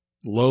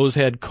 Lowe's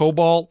had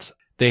Cobalt.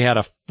 They had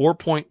a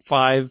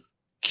 4.5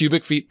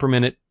 cubic feet per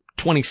minute,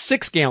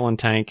 26-gallon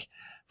tank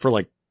for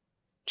like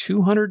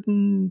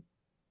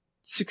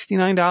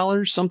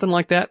 $269, something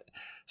like that.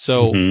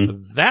 So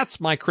that's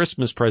my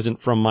Christmas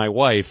present from my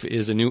wife,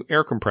 is a new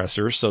air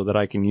compressor so that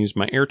I can use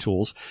my air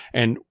tools.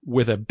 And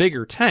with a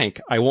bigger tank,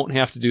 I won't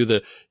have to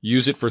do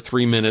use it for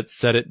 3 minutes,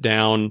 set it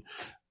down,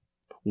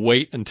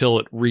 wait until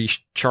it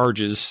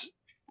recharges.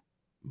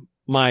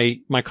 My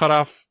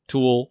cutoff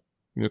tool,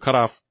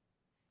 cutoff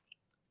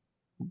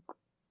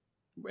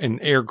an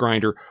air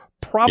grinder,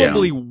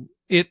 probably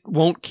it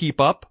won't keep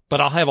up, but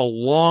I'll have a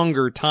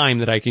longer time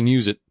that I can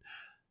use it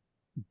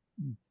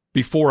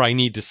before I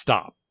need to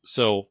stop.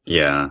 So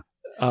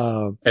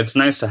it's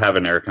nice to have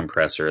an air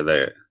compressor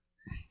that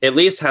at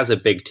least has a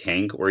big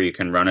tank where you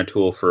can run a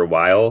tool for a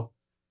while,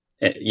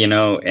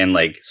 and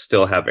like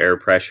still have air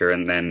pressure,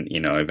 and then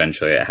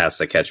eventually it has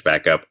to catch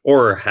back up.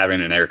 Or having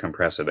an air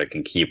compressor that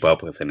can keep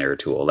up with an air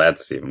tool,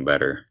 that's even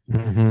better.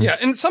 Yeah,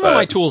 and some of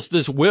my tools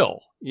this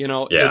will,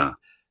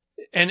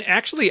 And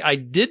actually, I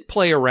did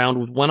play around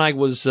with when I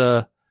was,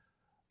 when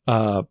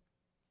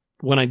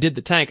I did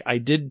the tank, I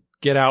did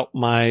get out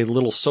my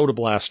little soda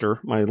blaster,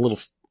 my little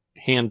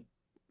hand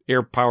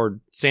air-powered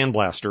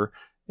sandblaster,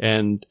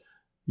 and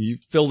you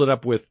filled it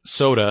up with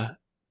soda,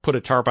 put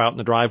a tarp out in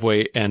the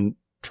driveway, and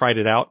tried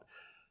it out.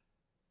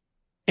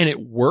 And it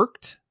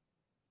worked.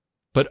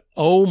 But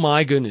oh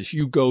my goodness,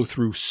 you go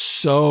through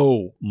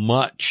so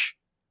much.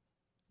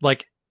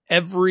 Like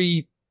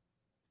every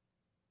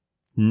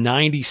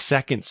 90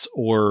 seconds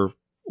or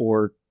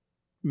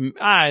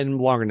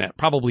longer than that,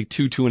 probably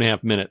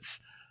 2.5 minutes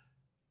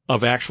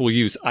of actual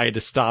use, I had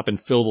to stop and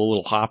fill the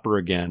little hopper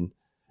again.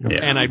 Yeah.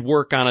 And I'd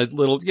work on a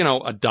little,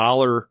 a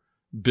dollar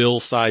bill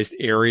sized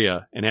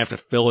area and have to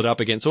fill it up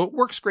again. So it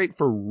works great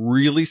for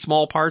really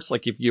small parts.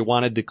 Like if you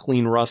wanted to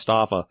clean rust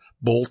off a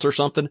bolt or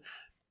something,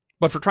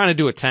 but for trying to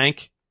do a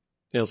tank,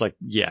 it was like,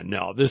 yeah,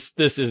 no, this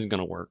isn't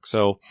going to work.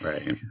 So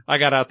Right. I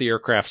got out the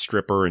aircraft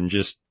stripper and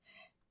just,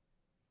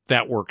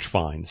 that worked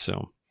fine.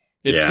 So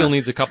it Yeah. still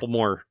needs a couple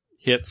more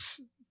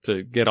hits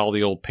to get all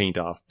the old paint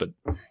off, but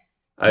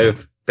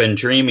I've been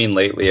dreaming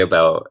lately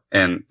about,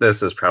 and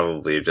this is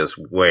probably just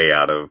way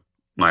out of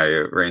my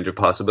range of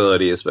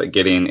possibilities, but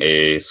getting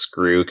a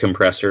screw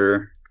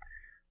compressor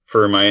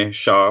for my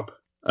shop.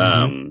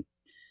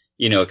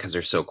 Because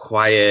they're so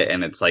quiet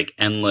and it's like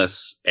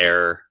endless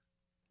air,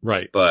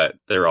 right. but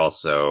they're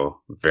also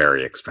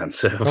very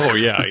expensive. Oh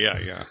yeah.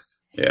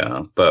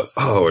 Yeah, but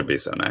it would be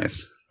so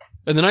nice.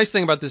 And the nice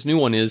thing about this new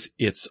one is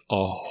it's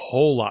a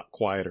whole lot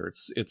quieter.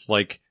 It's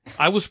like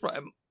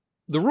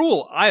the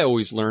rule I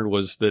always learned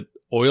was that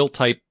oil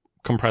type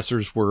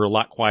compressors were a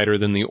lot quieter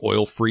than the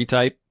oil free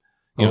type.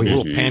 The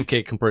little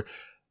pancake compressor.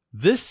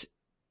 This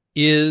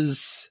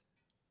is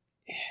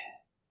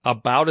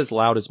about as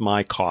loud as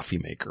my coffee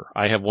maker.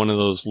 I have one of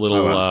those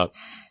little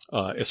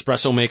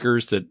espresso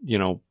makers that,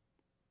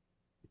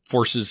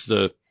 forces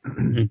the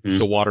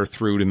water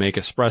through to make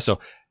espresso.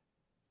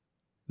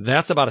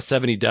 That's about a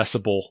 70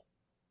 decibel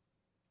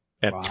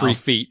at 3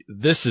 feet.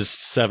 This is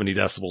 70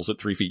 decibels at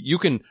 3 feet. You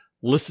can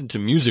listen to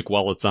music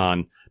while it's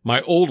on.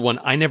 My old one,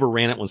 I never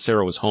ran it when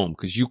Sarah was home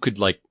because you could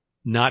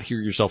not hear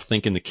yourself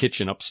think in the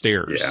kitchen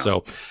upstairs. Yeah.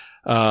 So,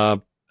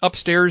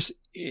 upstairs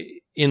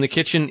in the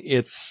kitchen,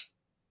 it's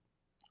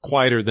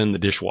quieter than the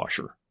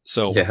dishwasher.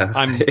 So Yeah.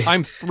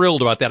 I'm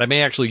thrilled about that. I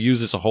may actually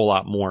use this a whole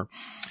lot more.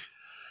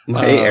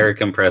 My air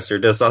compressor,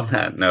 just on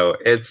that note,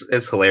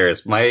 it's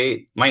hilarious.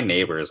 My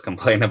neighbors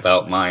complain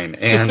about mine,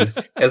 and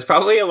it's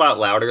probably a lot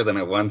louder than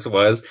it once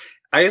was.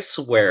 I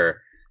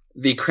swear,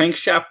 the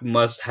crankshaft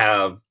must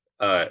have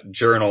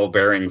journal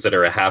bearings that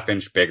are a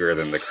half-inch bigger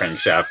than the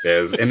crankshaft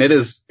is, and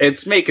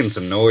it's making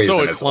some noise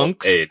So in it its old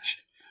clunks? age.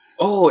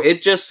 Oh,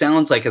 it just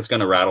sounds like it's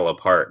going to rattle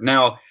apart.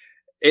 Now,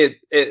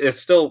 it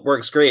still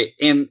works great,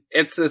 and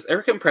it's this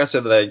air compressor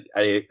that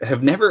I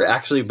have never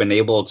actually been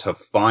able to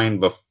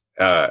find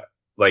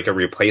like a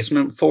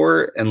replacement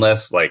for,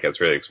 unless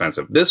it's really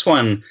expensive. This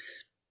one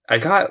I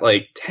got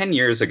 10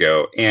 years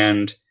ago,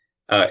 and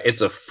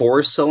it's a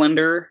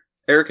 4-cylinder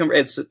air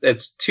compressor.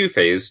 It's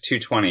 2-phase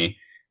 220,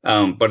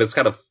 but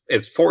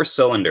it's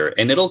 4-cylinder,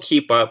 and it'll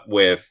keep up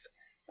with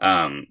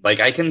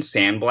I can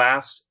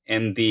sandblast,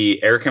 and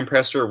the air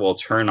compressor will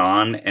turn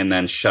on and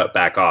then shut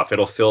back off.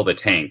 It'll fill the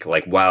tank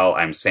while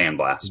I'm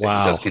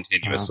sandblasting, just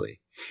continuously.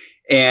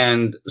 Wow.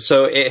 And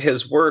so it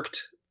has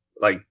worked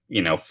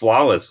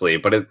flawlessly,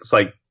 but it's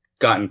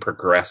gotten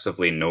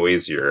progressively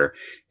noisier,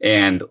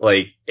 and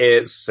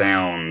it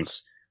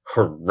sounds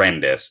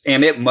horrendous,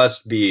 and it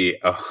must be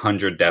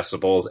 100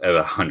 decibels at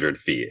 100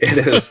 feet.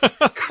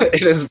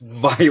 It is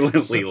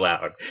violently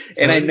loud,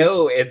 and I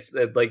know its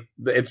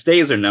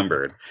days are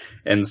numbered,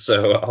 and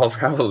so I'll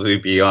probably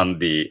be on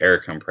the air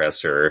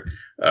compressor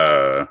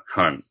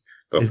hunt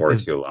before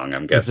too long,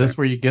 I'm guessing. Is this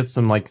where you get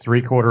some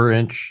 3/4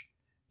 inch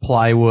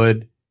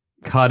plywood,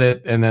 cut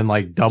it, and then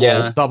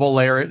double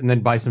layer it, and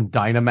then buy some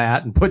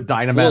Dynamat and put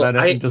Dynamat on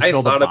it and just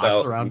build a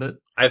box around it?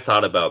 I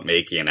thought about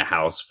making a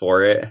house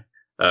for it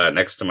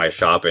next to my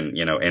shop and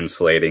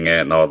insulating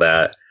it and all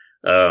that,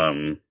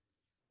 and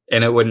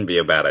it wouldn't be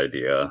a bad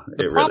idea.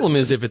 The problem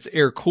is if it's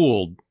air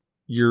cooled,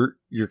 you're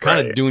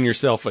kind of doing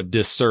yourself a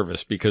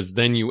disservice, because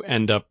then you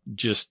end up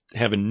just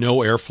having no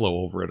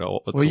airflow over it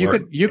all. Well,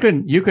 you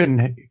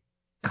can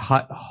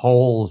cut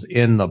holes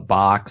in the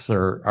box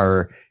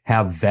or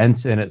have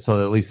vents in it so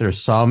that at least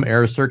there's some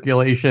air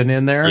circulation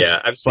in there.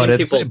 Yeah, I've seen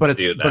people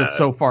do that. But it's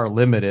so far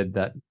limited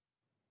that.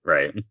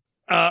 Right.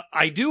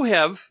 I do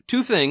have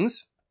 2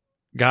 things.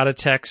 Got a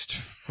text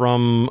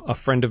from a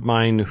friend of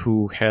mine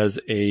who has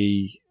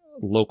a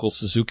local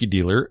Suzuki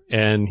dealer,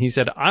 and he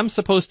said, I'm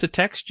supposed to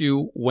text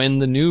you when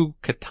the new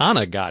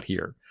Katana got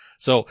here.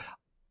 So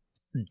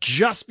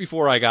just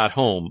before I got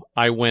home,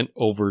 I went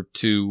over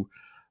to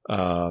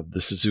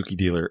the Suzuki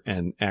dealer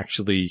and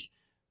actually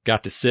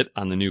got to sit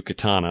on the new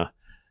Katana.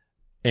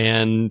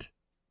 And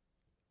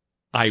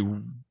I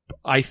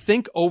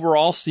think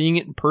overall seeing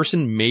it in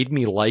person made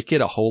me like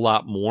it a whole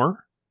lot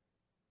more.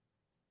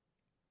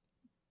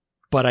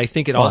 But I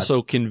think it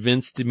also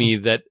convinced me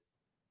that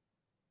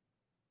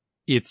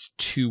it's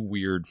too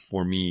weird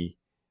for me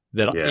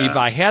that Yeah. if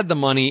I had the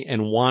money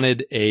and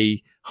wanted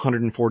a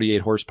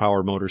 148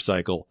 horsepower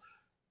motorcycle,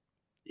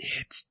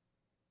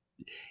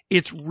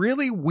 it's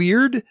really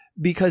weird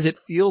because it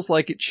feels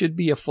like it should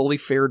be a fully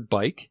fared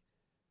bike,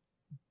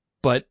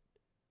 but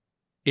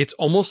it's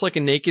almost like a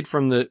naked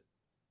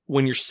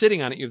when you're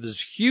sitting on it, you have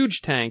this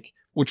huge tank,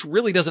 which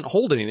really doesn't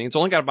hold anything. It's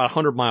only got about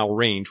 100-mile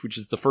range, which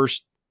is the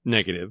first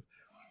negative.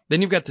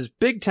 Then you've got this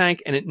big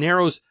tank and it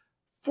narrows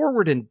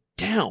forward and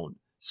down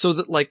so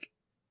that like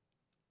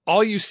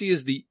all you see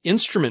is the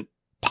instrument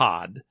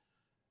pod.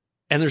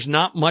 And there's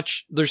not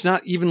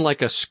even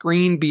like a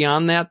screen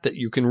beyond that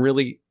you can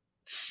really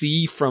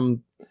see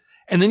from.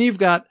 And then you've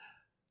got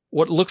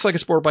what looks like a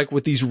sport bike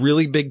with these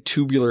really big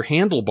tubular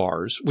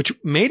handlebars, which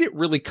made it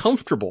really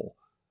comfortable,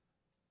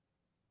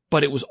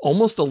 but it was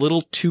almost a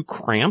little too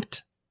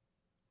cramped,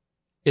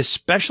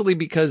 especially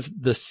because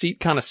the seat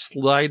kind of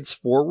slides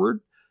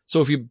forward. So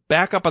if you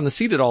back up on the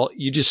seat at all,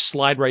 you just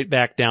slide right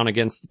back down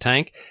against the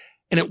tank.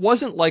 And it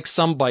wasn't like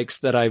some bikes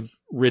that I've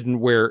ridden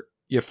where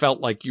you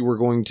felt like you were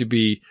going to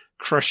be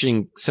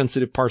crushing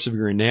sensitive parts of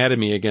your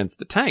anatomy against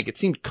the tank. It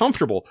seemed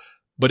comfortable,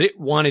 but it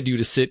wanted you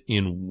to sit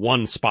in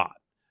one spot.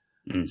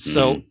 Mhm.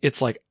 So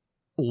it's like,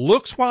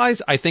 looks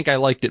wise, I think I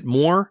liked it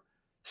more.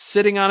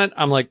 Sitting on it,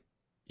 I'm like,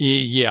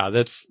 yeah,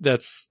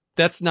 that's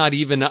not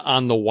even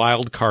on the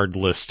wild card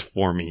list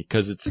for me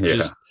because it's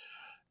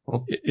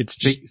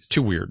just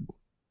too weird.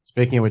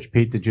 Speaking of which,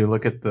 Pete, did you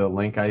look at the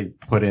link I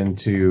put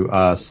into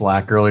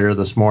Slack earlier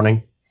this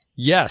morning?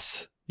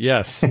 Yes.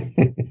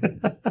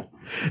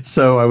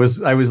 So I was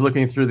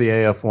looking through the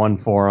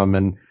AF1 forum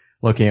and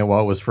looking at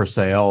what was for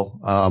sale,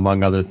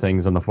 among other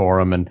things in the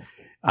forum. And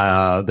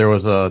there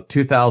was a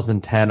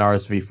 2010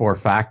 RSV4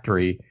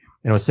 factory,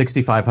 and it was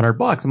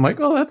 $6,500. I'm like,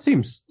 oh, that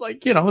seems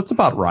like, it's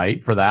about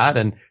right for that.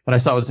 And then I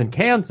saw it was in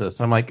Kansas.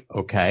 I'm like,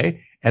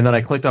 okay. And then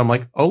I clicked on, I'm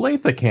like,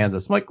 Olathe,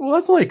 Kansas. I'm like, well,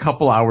 that's only a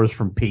couple hours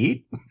from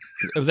Pete.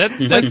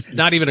 That's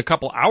not even a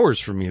couple hours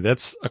from me.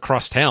 That's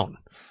across town.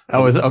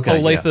 Oh, is it?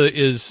 Okay. Olathe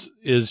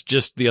is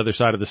just the other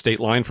side of the state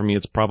line for me.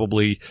 It's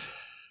probably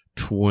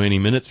 20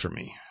 minutes from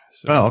me.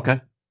 So, oh, okay.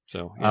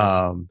 So,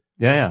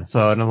 yeah.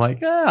 So, and I'm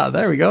like,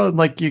 there we go. And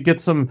like, you get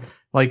some,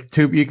 like,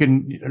 you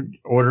can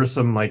order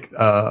some, like,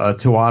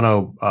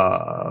 Tuono,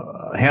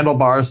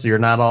 handlebars so you're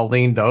not all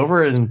leaned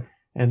over.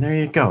 And there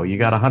you go. You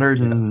got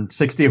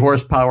 160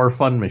 horsepower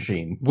fun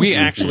machine. We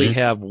actually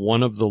have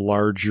one of the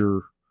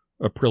larger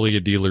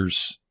Aprilia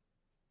dealers.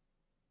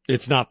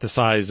 It's not the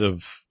size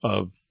of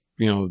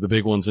the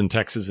big ones in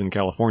Texas and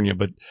California,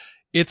 but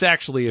it's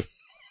actually a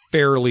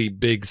fairly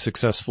big,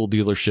 successful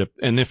dealership.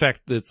 And in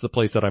fact, it's the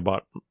place that I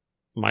bought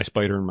my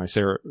Spider and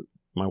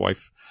my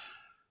wife,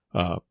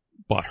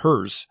 bought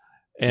hers.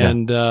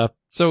 And,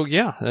 so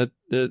yeah,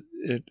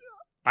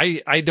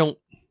 I don't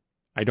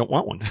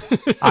want one.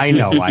 I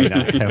know.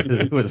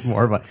 It was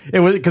more of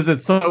because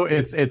it's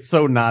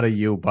so not a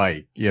you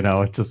bike,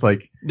 it's just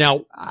like.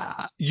 Now,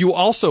 you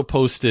also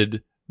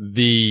posted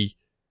the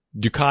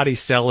Ducati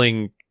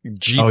selling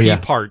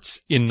GP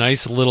parts in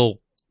nice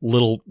little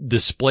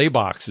display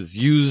boxes,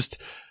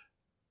 used,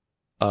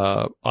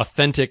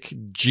 authentic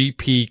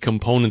GP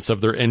components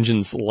of their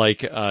engines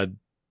like a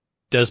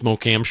Desmo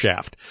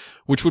camshaft,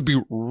 which would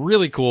be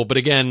really cool. But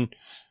again,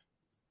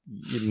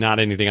 not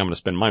anything I'm going to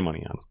spend my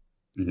money on.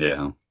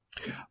 Yeah.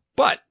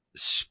 But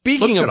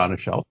speaking Looks of good on a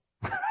shelf.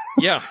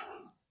 yeah,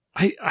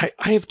 I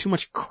have too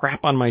much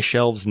crap on my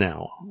shelves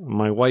now.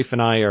 My wife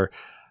and I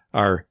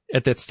are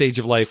at that stage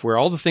of life where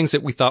all the things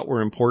that we thought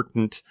were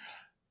important,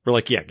 we're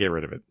like, yeah, get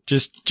rid of it.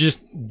 Just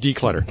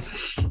declutter.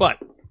 But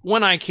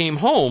when I came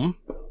home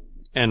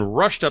and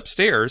rushed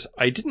upstairs,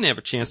 I didn't have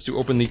a chance to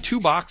open the 2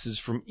 boxes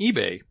from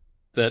eBay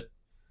that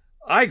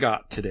I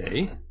got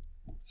today.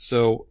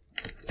 So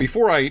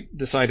before I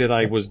decided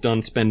I was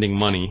done spending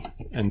money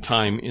and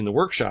time in the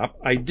workshop,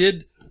 I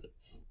did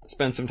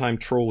spend some time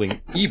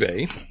trolling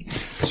eBay.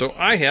 So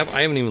I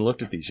haven't even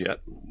looked at these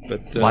yet,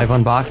 but live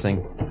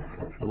unboxing,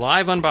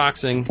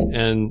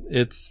 and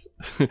it's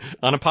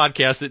on a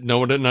podcast that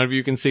none of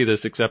you can see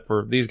this except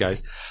for these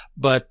guys.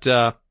 But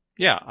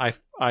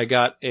I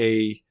got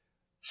a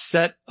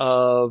set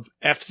of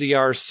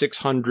FZR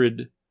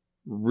 600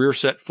 rear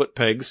set foot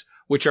pegs,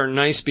 which are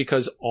nice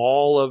because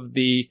all of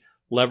the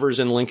levers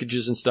and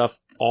linkages and stuff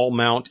all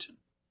mount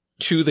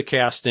to the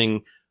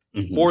casting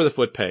for the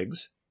foot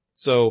pegs.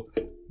 So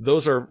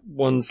those are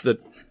ones that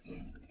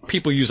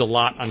people use a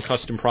lot on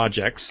custom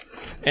projects.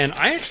 And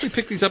I actually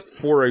picked these up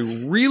for a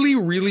really,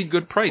 really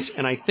good price.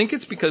 And I think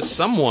it's because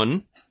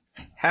someone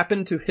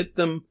happened to hit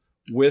them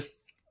with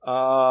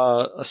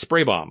a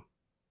spray bomb.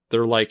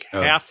 They're like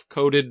half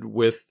coated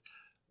with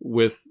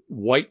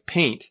white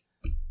paint.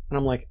 And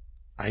I'm like,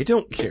 I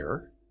don't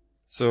care.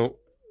 So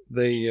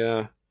they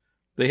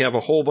have a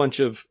whole bunch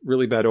of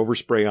really bad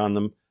overspray on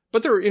them,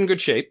 but they're in good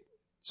shape.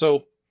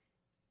 So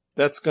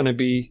that's going to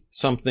be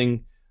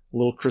something, a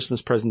little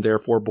Christmas present there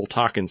for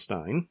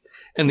Bultakenstein.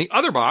 And the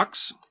other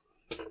box,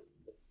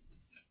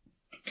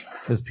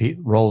 as Pete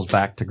rolls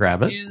back to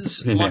grab it,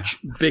 is much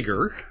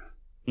bigger.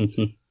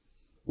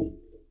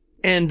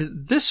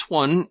 And this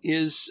one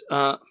is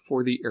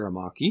for the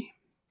Aramaki.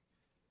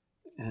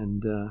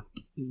 And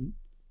in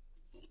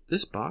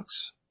this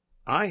box,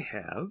 I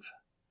have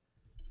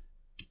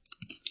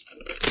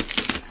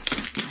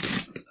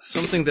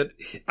something that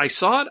I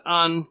saw it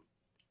on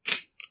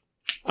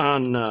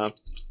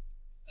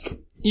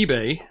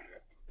eBay,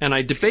 and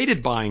I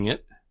debated buying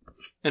it,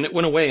 and it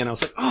went away, and I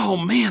was like, oh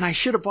man, I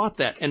should have bought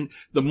that. And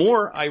the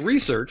more I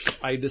researched,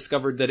 I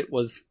discovered that it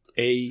was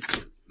a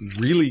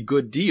really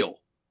good deal.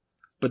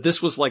 But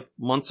this was like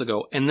months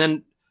ago. And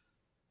then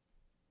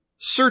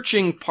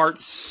searching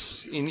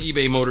parts in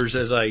eBay Motors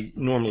as I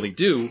normally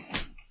do,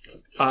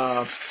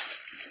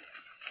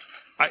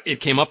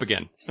 it came up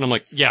again. And I'm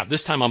like, yeah,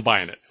 this time I'm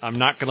buying it. I'm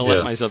not going to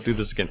let myself do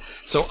this again.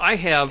 So I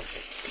have,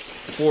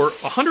 for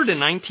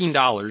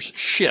 $119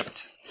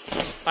 shipped,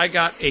 I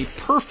got a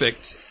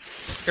perfect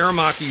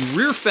Aramaki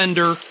rear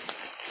fender,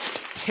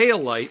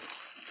 taillight,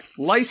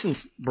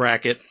 license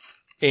bracket,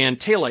 and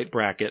taillight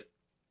bracket.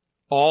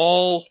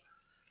 All,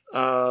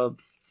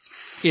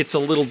 it's a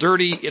little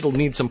dirty. It'll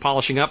need some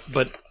polishing up,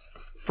 but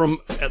from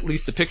at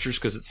least the pictures,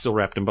 because it's still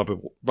wrapped in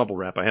bubble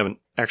wrap, I haven't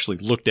actually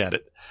looked at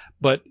it.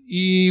 But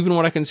even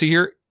what I can see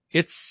here,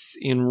 it's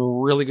in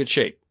really good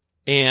shape.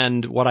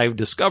 And what I've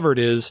discovered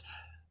is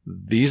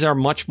these are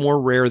much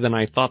more rare than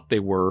I thought they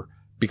were,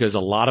 because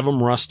a lot of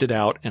them rusted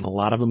out and a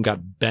lot of them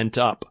got bent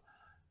up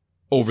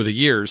over the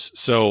years.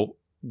 So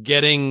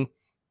getting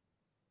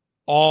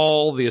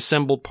all the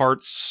assembled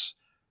parts,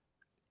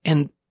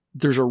 and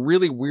there's a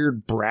really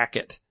weird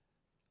bracket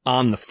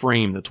on the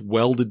frame that's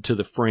welded to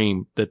the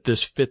frame that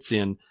this fits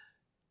in,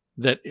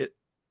 that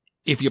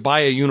if you buy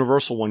a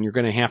universal one, you're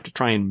going to have to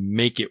try and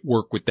make it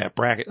work with that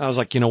bracket. I was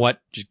like, you know what?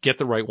 Just get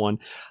the right one.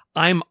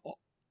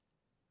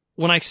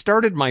 When I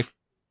started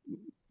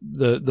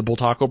the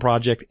Bultaco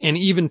project, and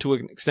even to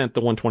an extent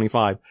the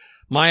 125,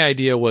 my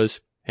idea was,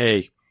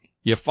 hey,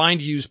 you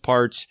find used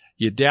parts,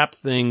 you adapt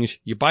things,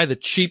 you buy the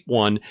cheap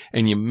one,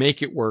 and you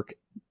make it work.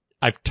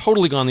 I've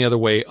totally gone the other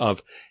way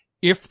of,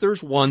 if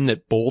there's one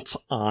that bolts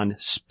on,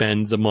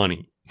 spend the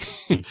money.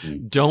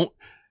 Don't,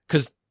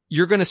 because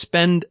you're going to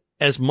spend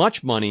as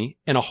much money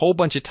and a whole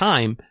bunch of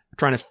time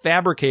trying to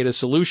fabricate a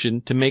solution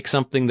to make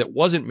something that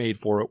wasn't made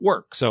for it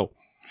work. So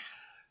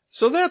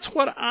that's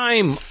what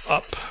I'm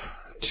up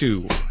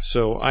to.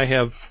 So I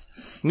have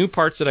new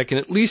parts that I can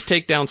at least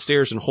take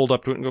downstairs and hold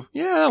up to it and go,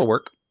 yeah, that'll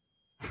work.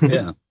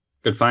 Yeah.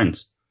 Good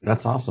finds.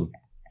 That's awesome.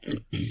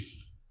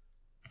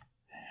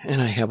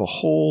 And I have a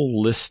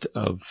whole list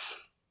of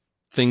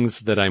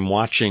things that I'm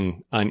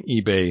watching on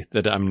eBay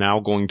that I'm now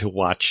going to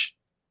watch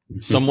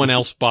someone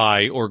else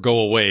buy or go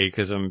away,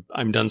 because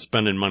I'm done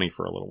spending money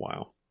for a little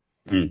while.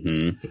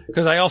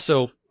 Because I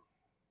also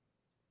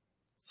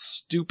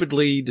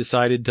stupidly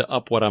decided to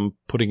up what I'm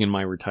putting in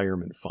my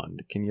retirement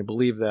fund. Can you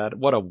believe that?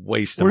 What a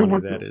waste of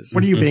money that is.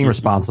 What are you being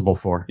responsible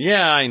for?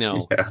 Yeah, I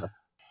know. Yeah.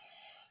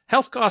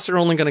 Health costs are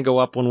only going to go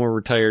up when we're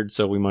retired,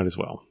 so we might as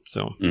well.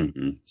 So,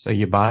 so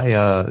you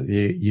buy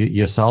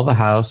you sell the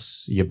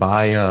house, you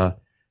buy a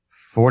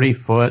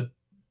 40-foot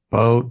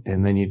boat,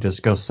 and then you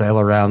just go sail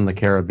around the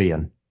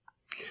Caribbean.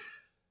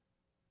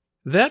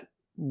 That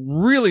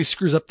really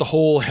screws up the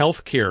whole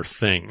healthcare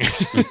thing.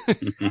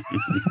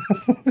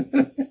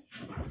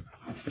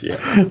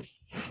 Yeah.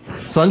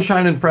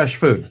 Sunshine and fresh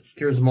food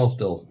cures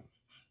most ills.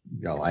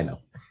 Oh, I know.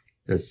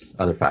 There's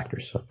other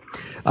factors. So,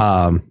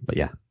 but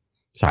yeah.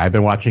 Sorry, I've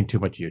been watching too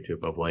much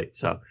YouTube of late.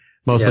 So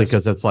mostly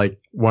because it's like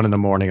 1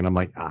 a.m. and I'm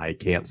like, I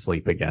can't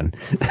sleep again.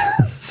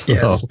 So.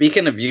 Yeah.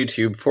 Speaking of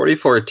YouTube,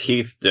 44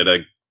 Teeth did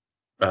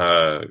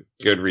a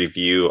good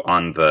review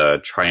on the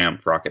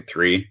Triumph Rocket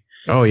 3.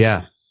 Oh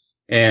yeah.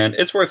 And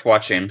it's worth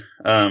watching.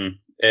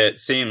 It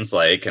seems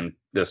like, and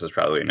this is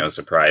probably no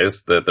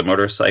surprise, that the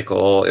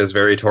motorcycle is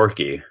very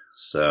torquey.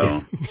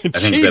 So I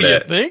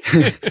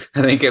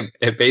think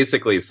it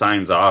basically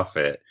signs off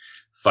at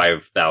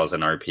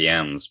 5,000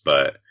 RPMs,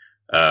 but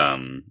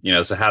so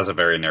it has a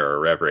very narrow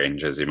rev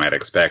range, as you might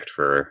expect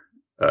for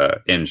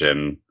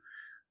engine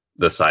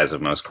the size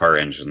of most car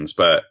engines.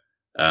 But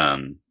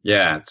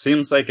it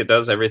seems like it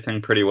does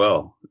everything pretty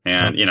well,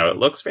 and it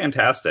looks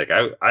fantastic.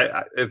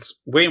 It's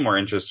way more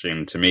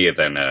interesting to me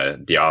than a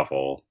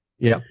Diavel.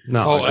 Yeah.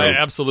 No.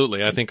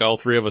 Absolutely. I think all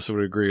three of us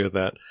would agree with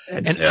that.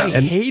 And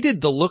I hated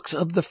the looks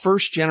of the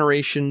first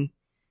generation,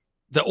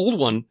 the old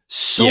one,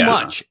 so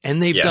much. And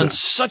they've done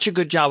such a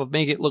good job of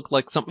making it look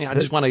like something I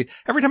just want to,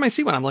 every time I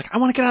see one, I'm like, I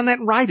want to get on that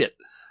and ride it.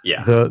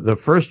 Yeah. The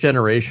first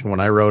generation, when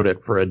I rode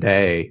it for a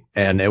day,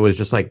 and it was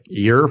just like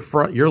your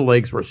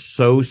legs were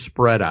so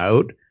spread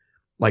out,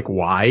 like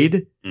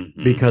wide,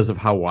 because of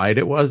how wide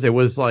it was. It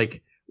was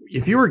like,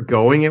 if you were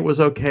going, it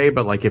was okay,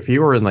 but like if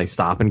you were in like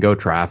stop and go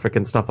traffic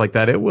and stuff like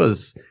that, it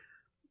was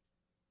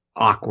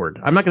awkward.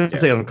 I'm not going to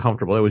say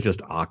uncomfortable. It was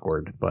just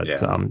awkward. But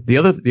the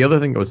other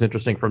thing that was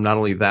interesting from not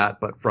only that,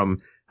 but from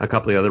a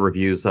couple of other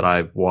reviews that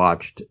I've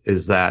watched,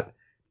 is that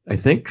I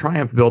think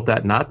Triumph built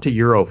that not to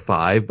Euro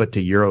 5, but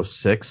to Euro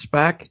 6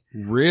 spec.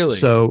 Really?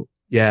 So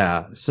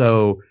yeah.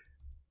 So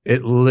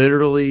it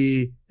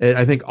literally,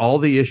 I think all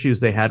the issues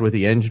they had with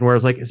the engine, where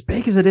it's like, as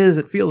big as it is,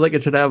 it feels like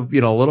it should have,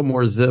 a little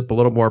more zip, a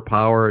little more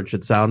power. It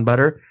should sound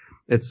better.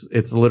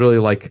 It's literally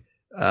like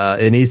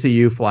an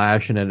ECU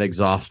flash and an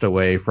exhaust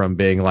away from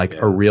being like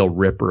a real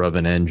ripper of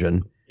an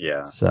engine.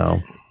 Yeah. So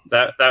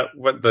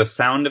what the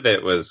sound of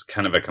it was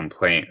kind of a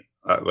complaint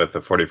with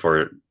the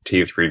 44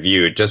 Teeth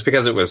review, just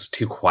because it was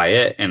too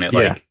quiet and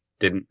it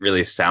didn't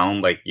really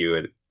sound like you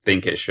would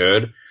think it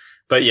should.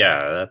 But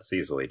yeah, that's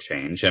easily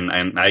changed,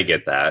 and I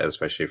get that,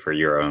 especially for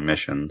Euro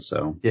emissions.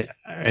 So yeah,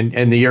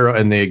 and the Euro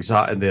and the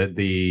exhaust,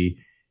 the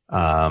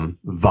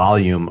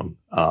volume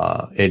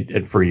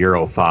for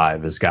Euro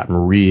 5 has gotten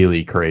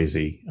really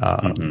crazy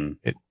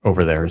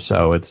over there.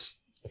 So it's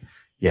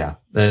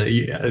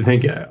I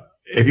think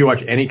if you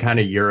watch any kind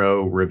of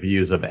Euro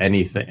reviews of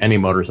anything, any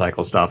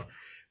motorcycle stuff,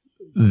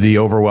 the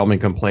overwhelming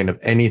complaint of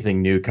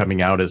anything new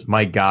coming out is,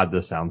 my God,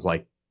 this sounds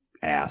like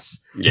ass.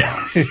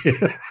 Yeah.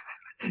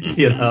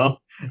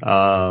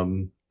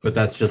 But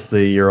that's just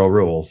the Euro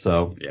rule.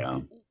 So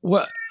yeah.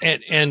 Well,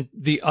 and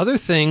the other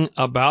thing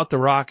about the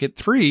Rocket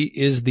 3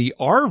 is the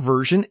R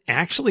version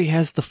actually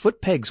has the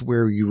foot pegs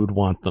where you would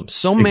want them.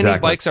 So many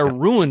bikes are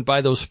ruined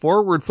by those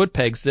forward foot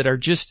pegs that are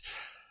just,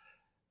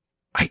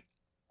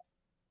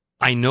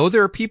 I know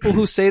there are people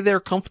who say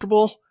they're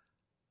comfortable.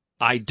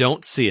 I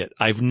don't see it.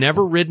 I've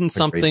never ridden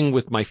something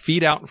with my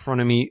feet out in front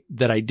of me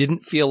that I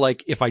didn't feel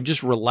like if I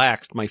just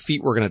relaxed, my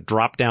feet were going to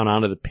drop down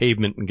onto the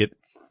pavement and get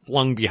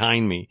flung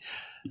behind me.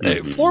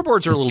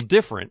 Floorboards are a little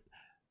different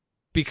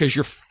because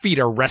your feet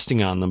are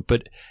resting on them,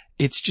 but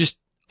it's just,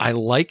 I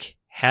like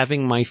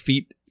having my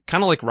feet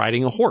kind of like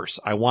riding a horse.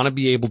 I want to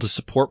be able to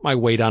support my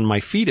weight on my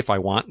feet if I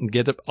want and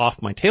get it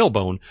off my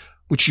tailbone,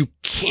 which you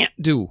can't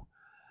do.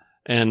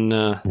 And,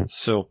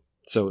 so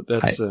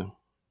that's,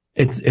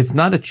 It's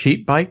not a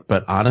cheap bike,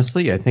 but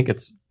honestly, I think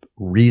it's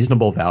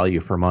reasonable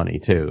value for money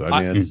too.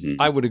 I mean,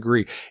 I would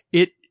agree.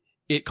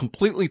 It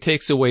completely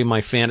takes away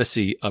my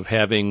fantasy of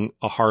having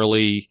a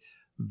Harley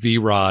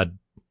V-Rod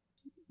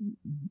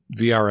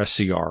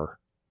VRSCR.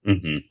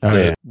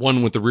 Mm-hmm.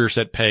 One with the rear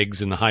set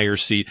pegs and the higher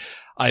seat.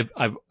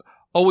 I've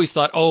always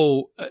thought,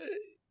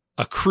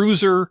 a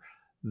cruiser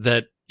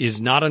that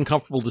is not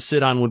uncomfortable to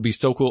sit on would be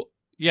so cool.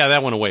 Yeah,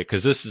 that went away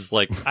because this is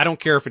like, I don't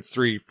care if it's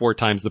 3-4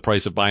 times the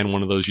price of buying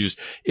one of those used.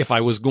 If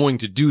I was going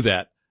to do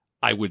that,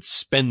 I would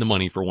spend the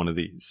money for one of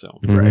these. So,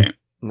 right.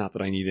 Not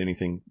that I need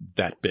anything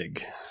that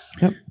big.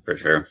 Yep. For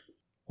sure.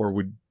 Or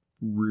would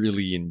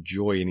really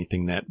enjoy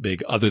anything that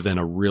big other than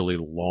a really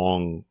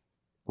long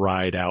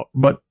ride out.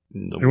 But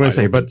I want to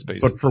say, but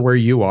for where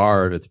you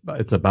are,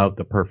 it's about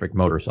the perfect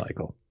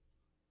motorcycle.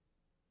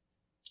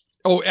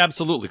 Oh,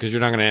 absolutely. Because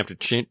you're not going to have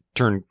to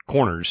turn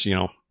corners,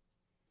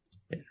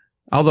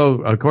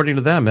 Although, according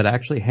to them, it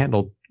actually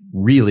handled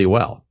really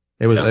well.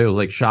 It was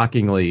like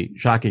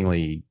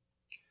shockingly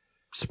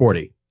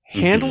sporty.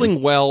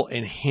 Handling well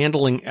and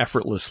handling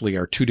effortlessly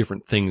are two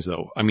different things,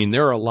 though. I mean,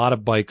 there are a lot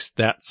of bikes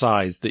that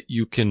size that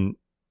you can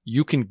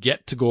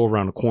get to go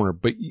around a corner,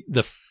 but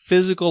the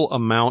physical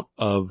amount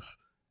of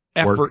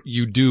effort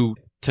you do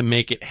to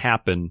make it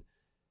happen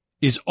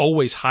is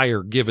always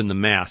higher given the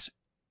mass.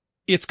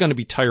 It's going to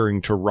be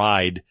tiring to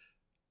ride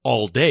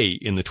all day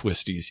in the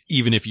twisties,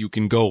 even if you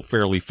can go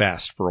fairly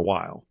fast for a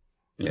while.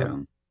 Yeah.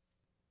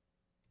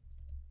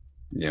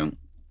 Yeah.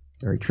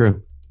 Very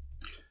true.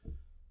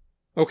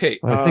 Okay.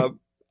 Well, I think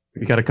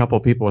we got a couple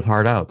of people with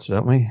hard outs,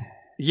 don't we?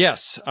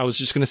 Yes. I was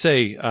just going to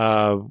say,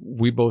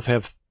 we both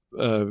have,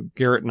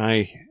 Garrett and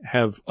I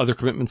have other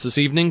commitments this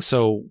evening,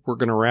 so we're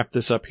going to wrap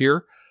this up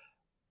here.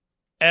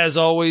 As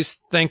always,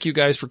 thank you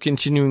guys for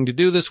continuing to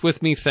do this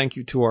with me. Thank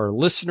you to our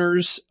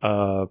listeners.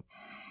 Go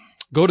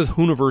to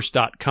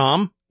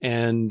Hooniverse.com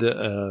and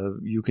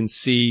you can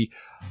see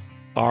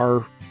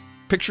our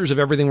pictures of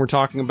everything we're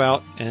talking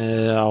about.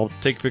 I'll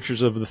take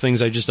pictures of the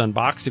things I just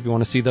unboxed if you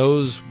want to see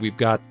those. We've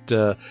got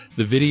the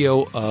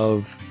video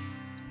of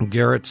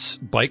Garrett's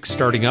bike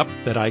starting up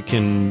that I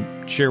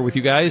can share with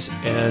you guys.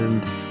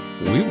 And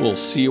we will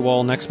see you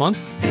all next month.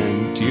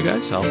 And to you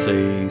guys, I'll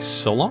say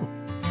so long.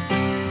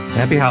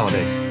 Happy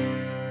holidays.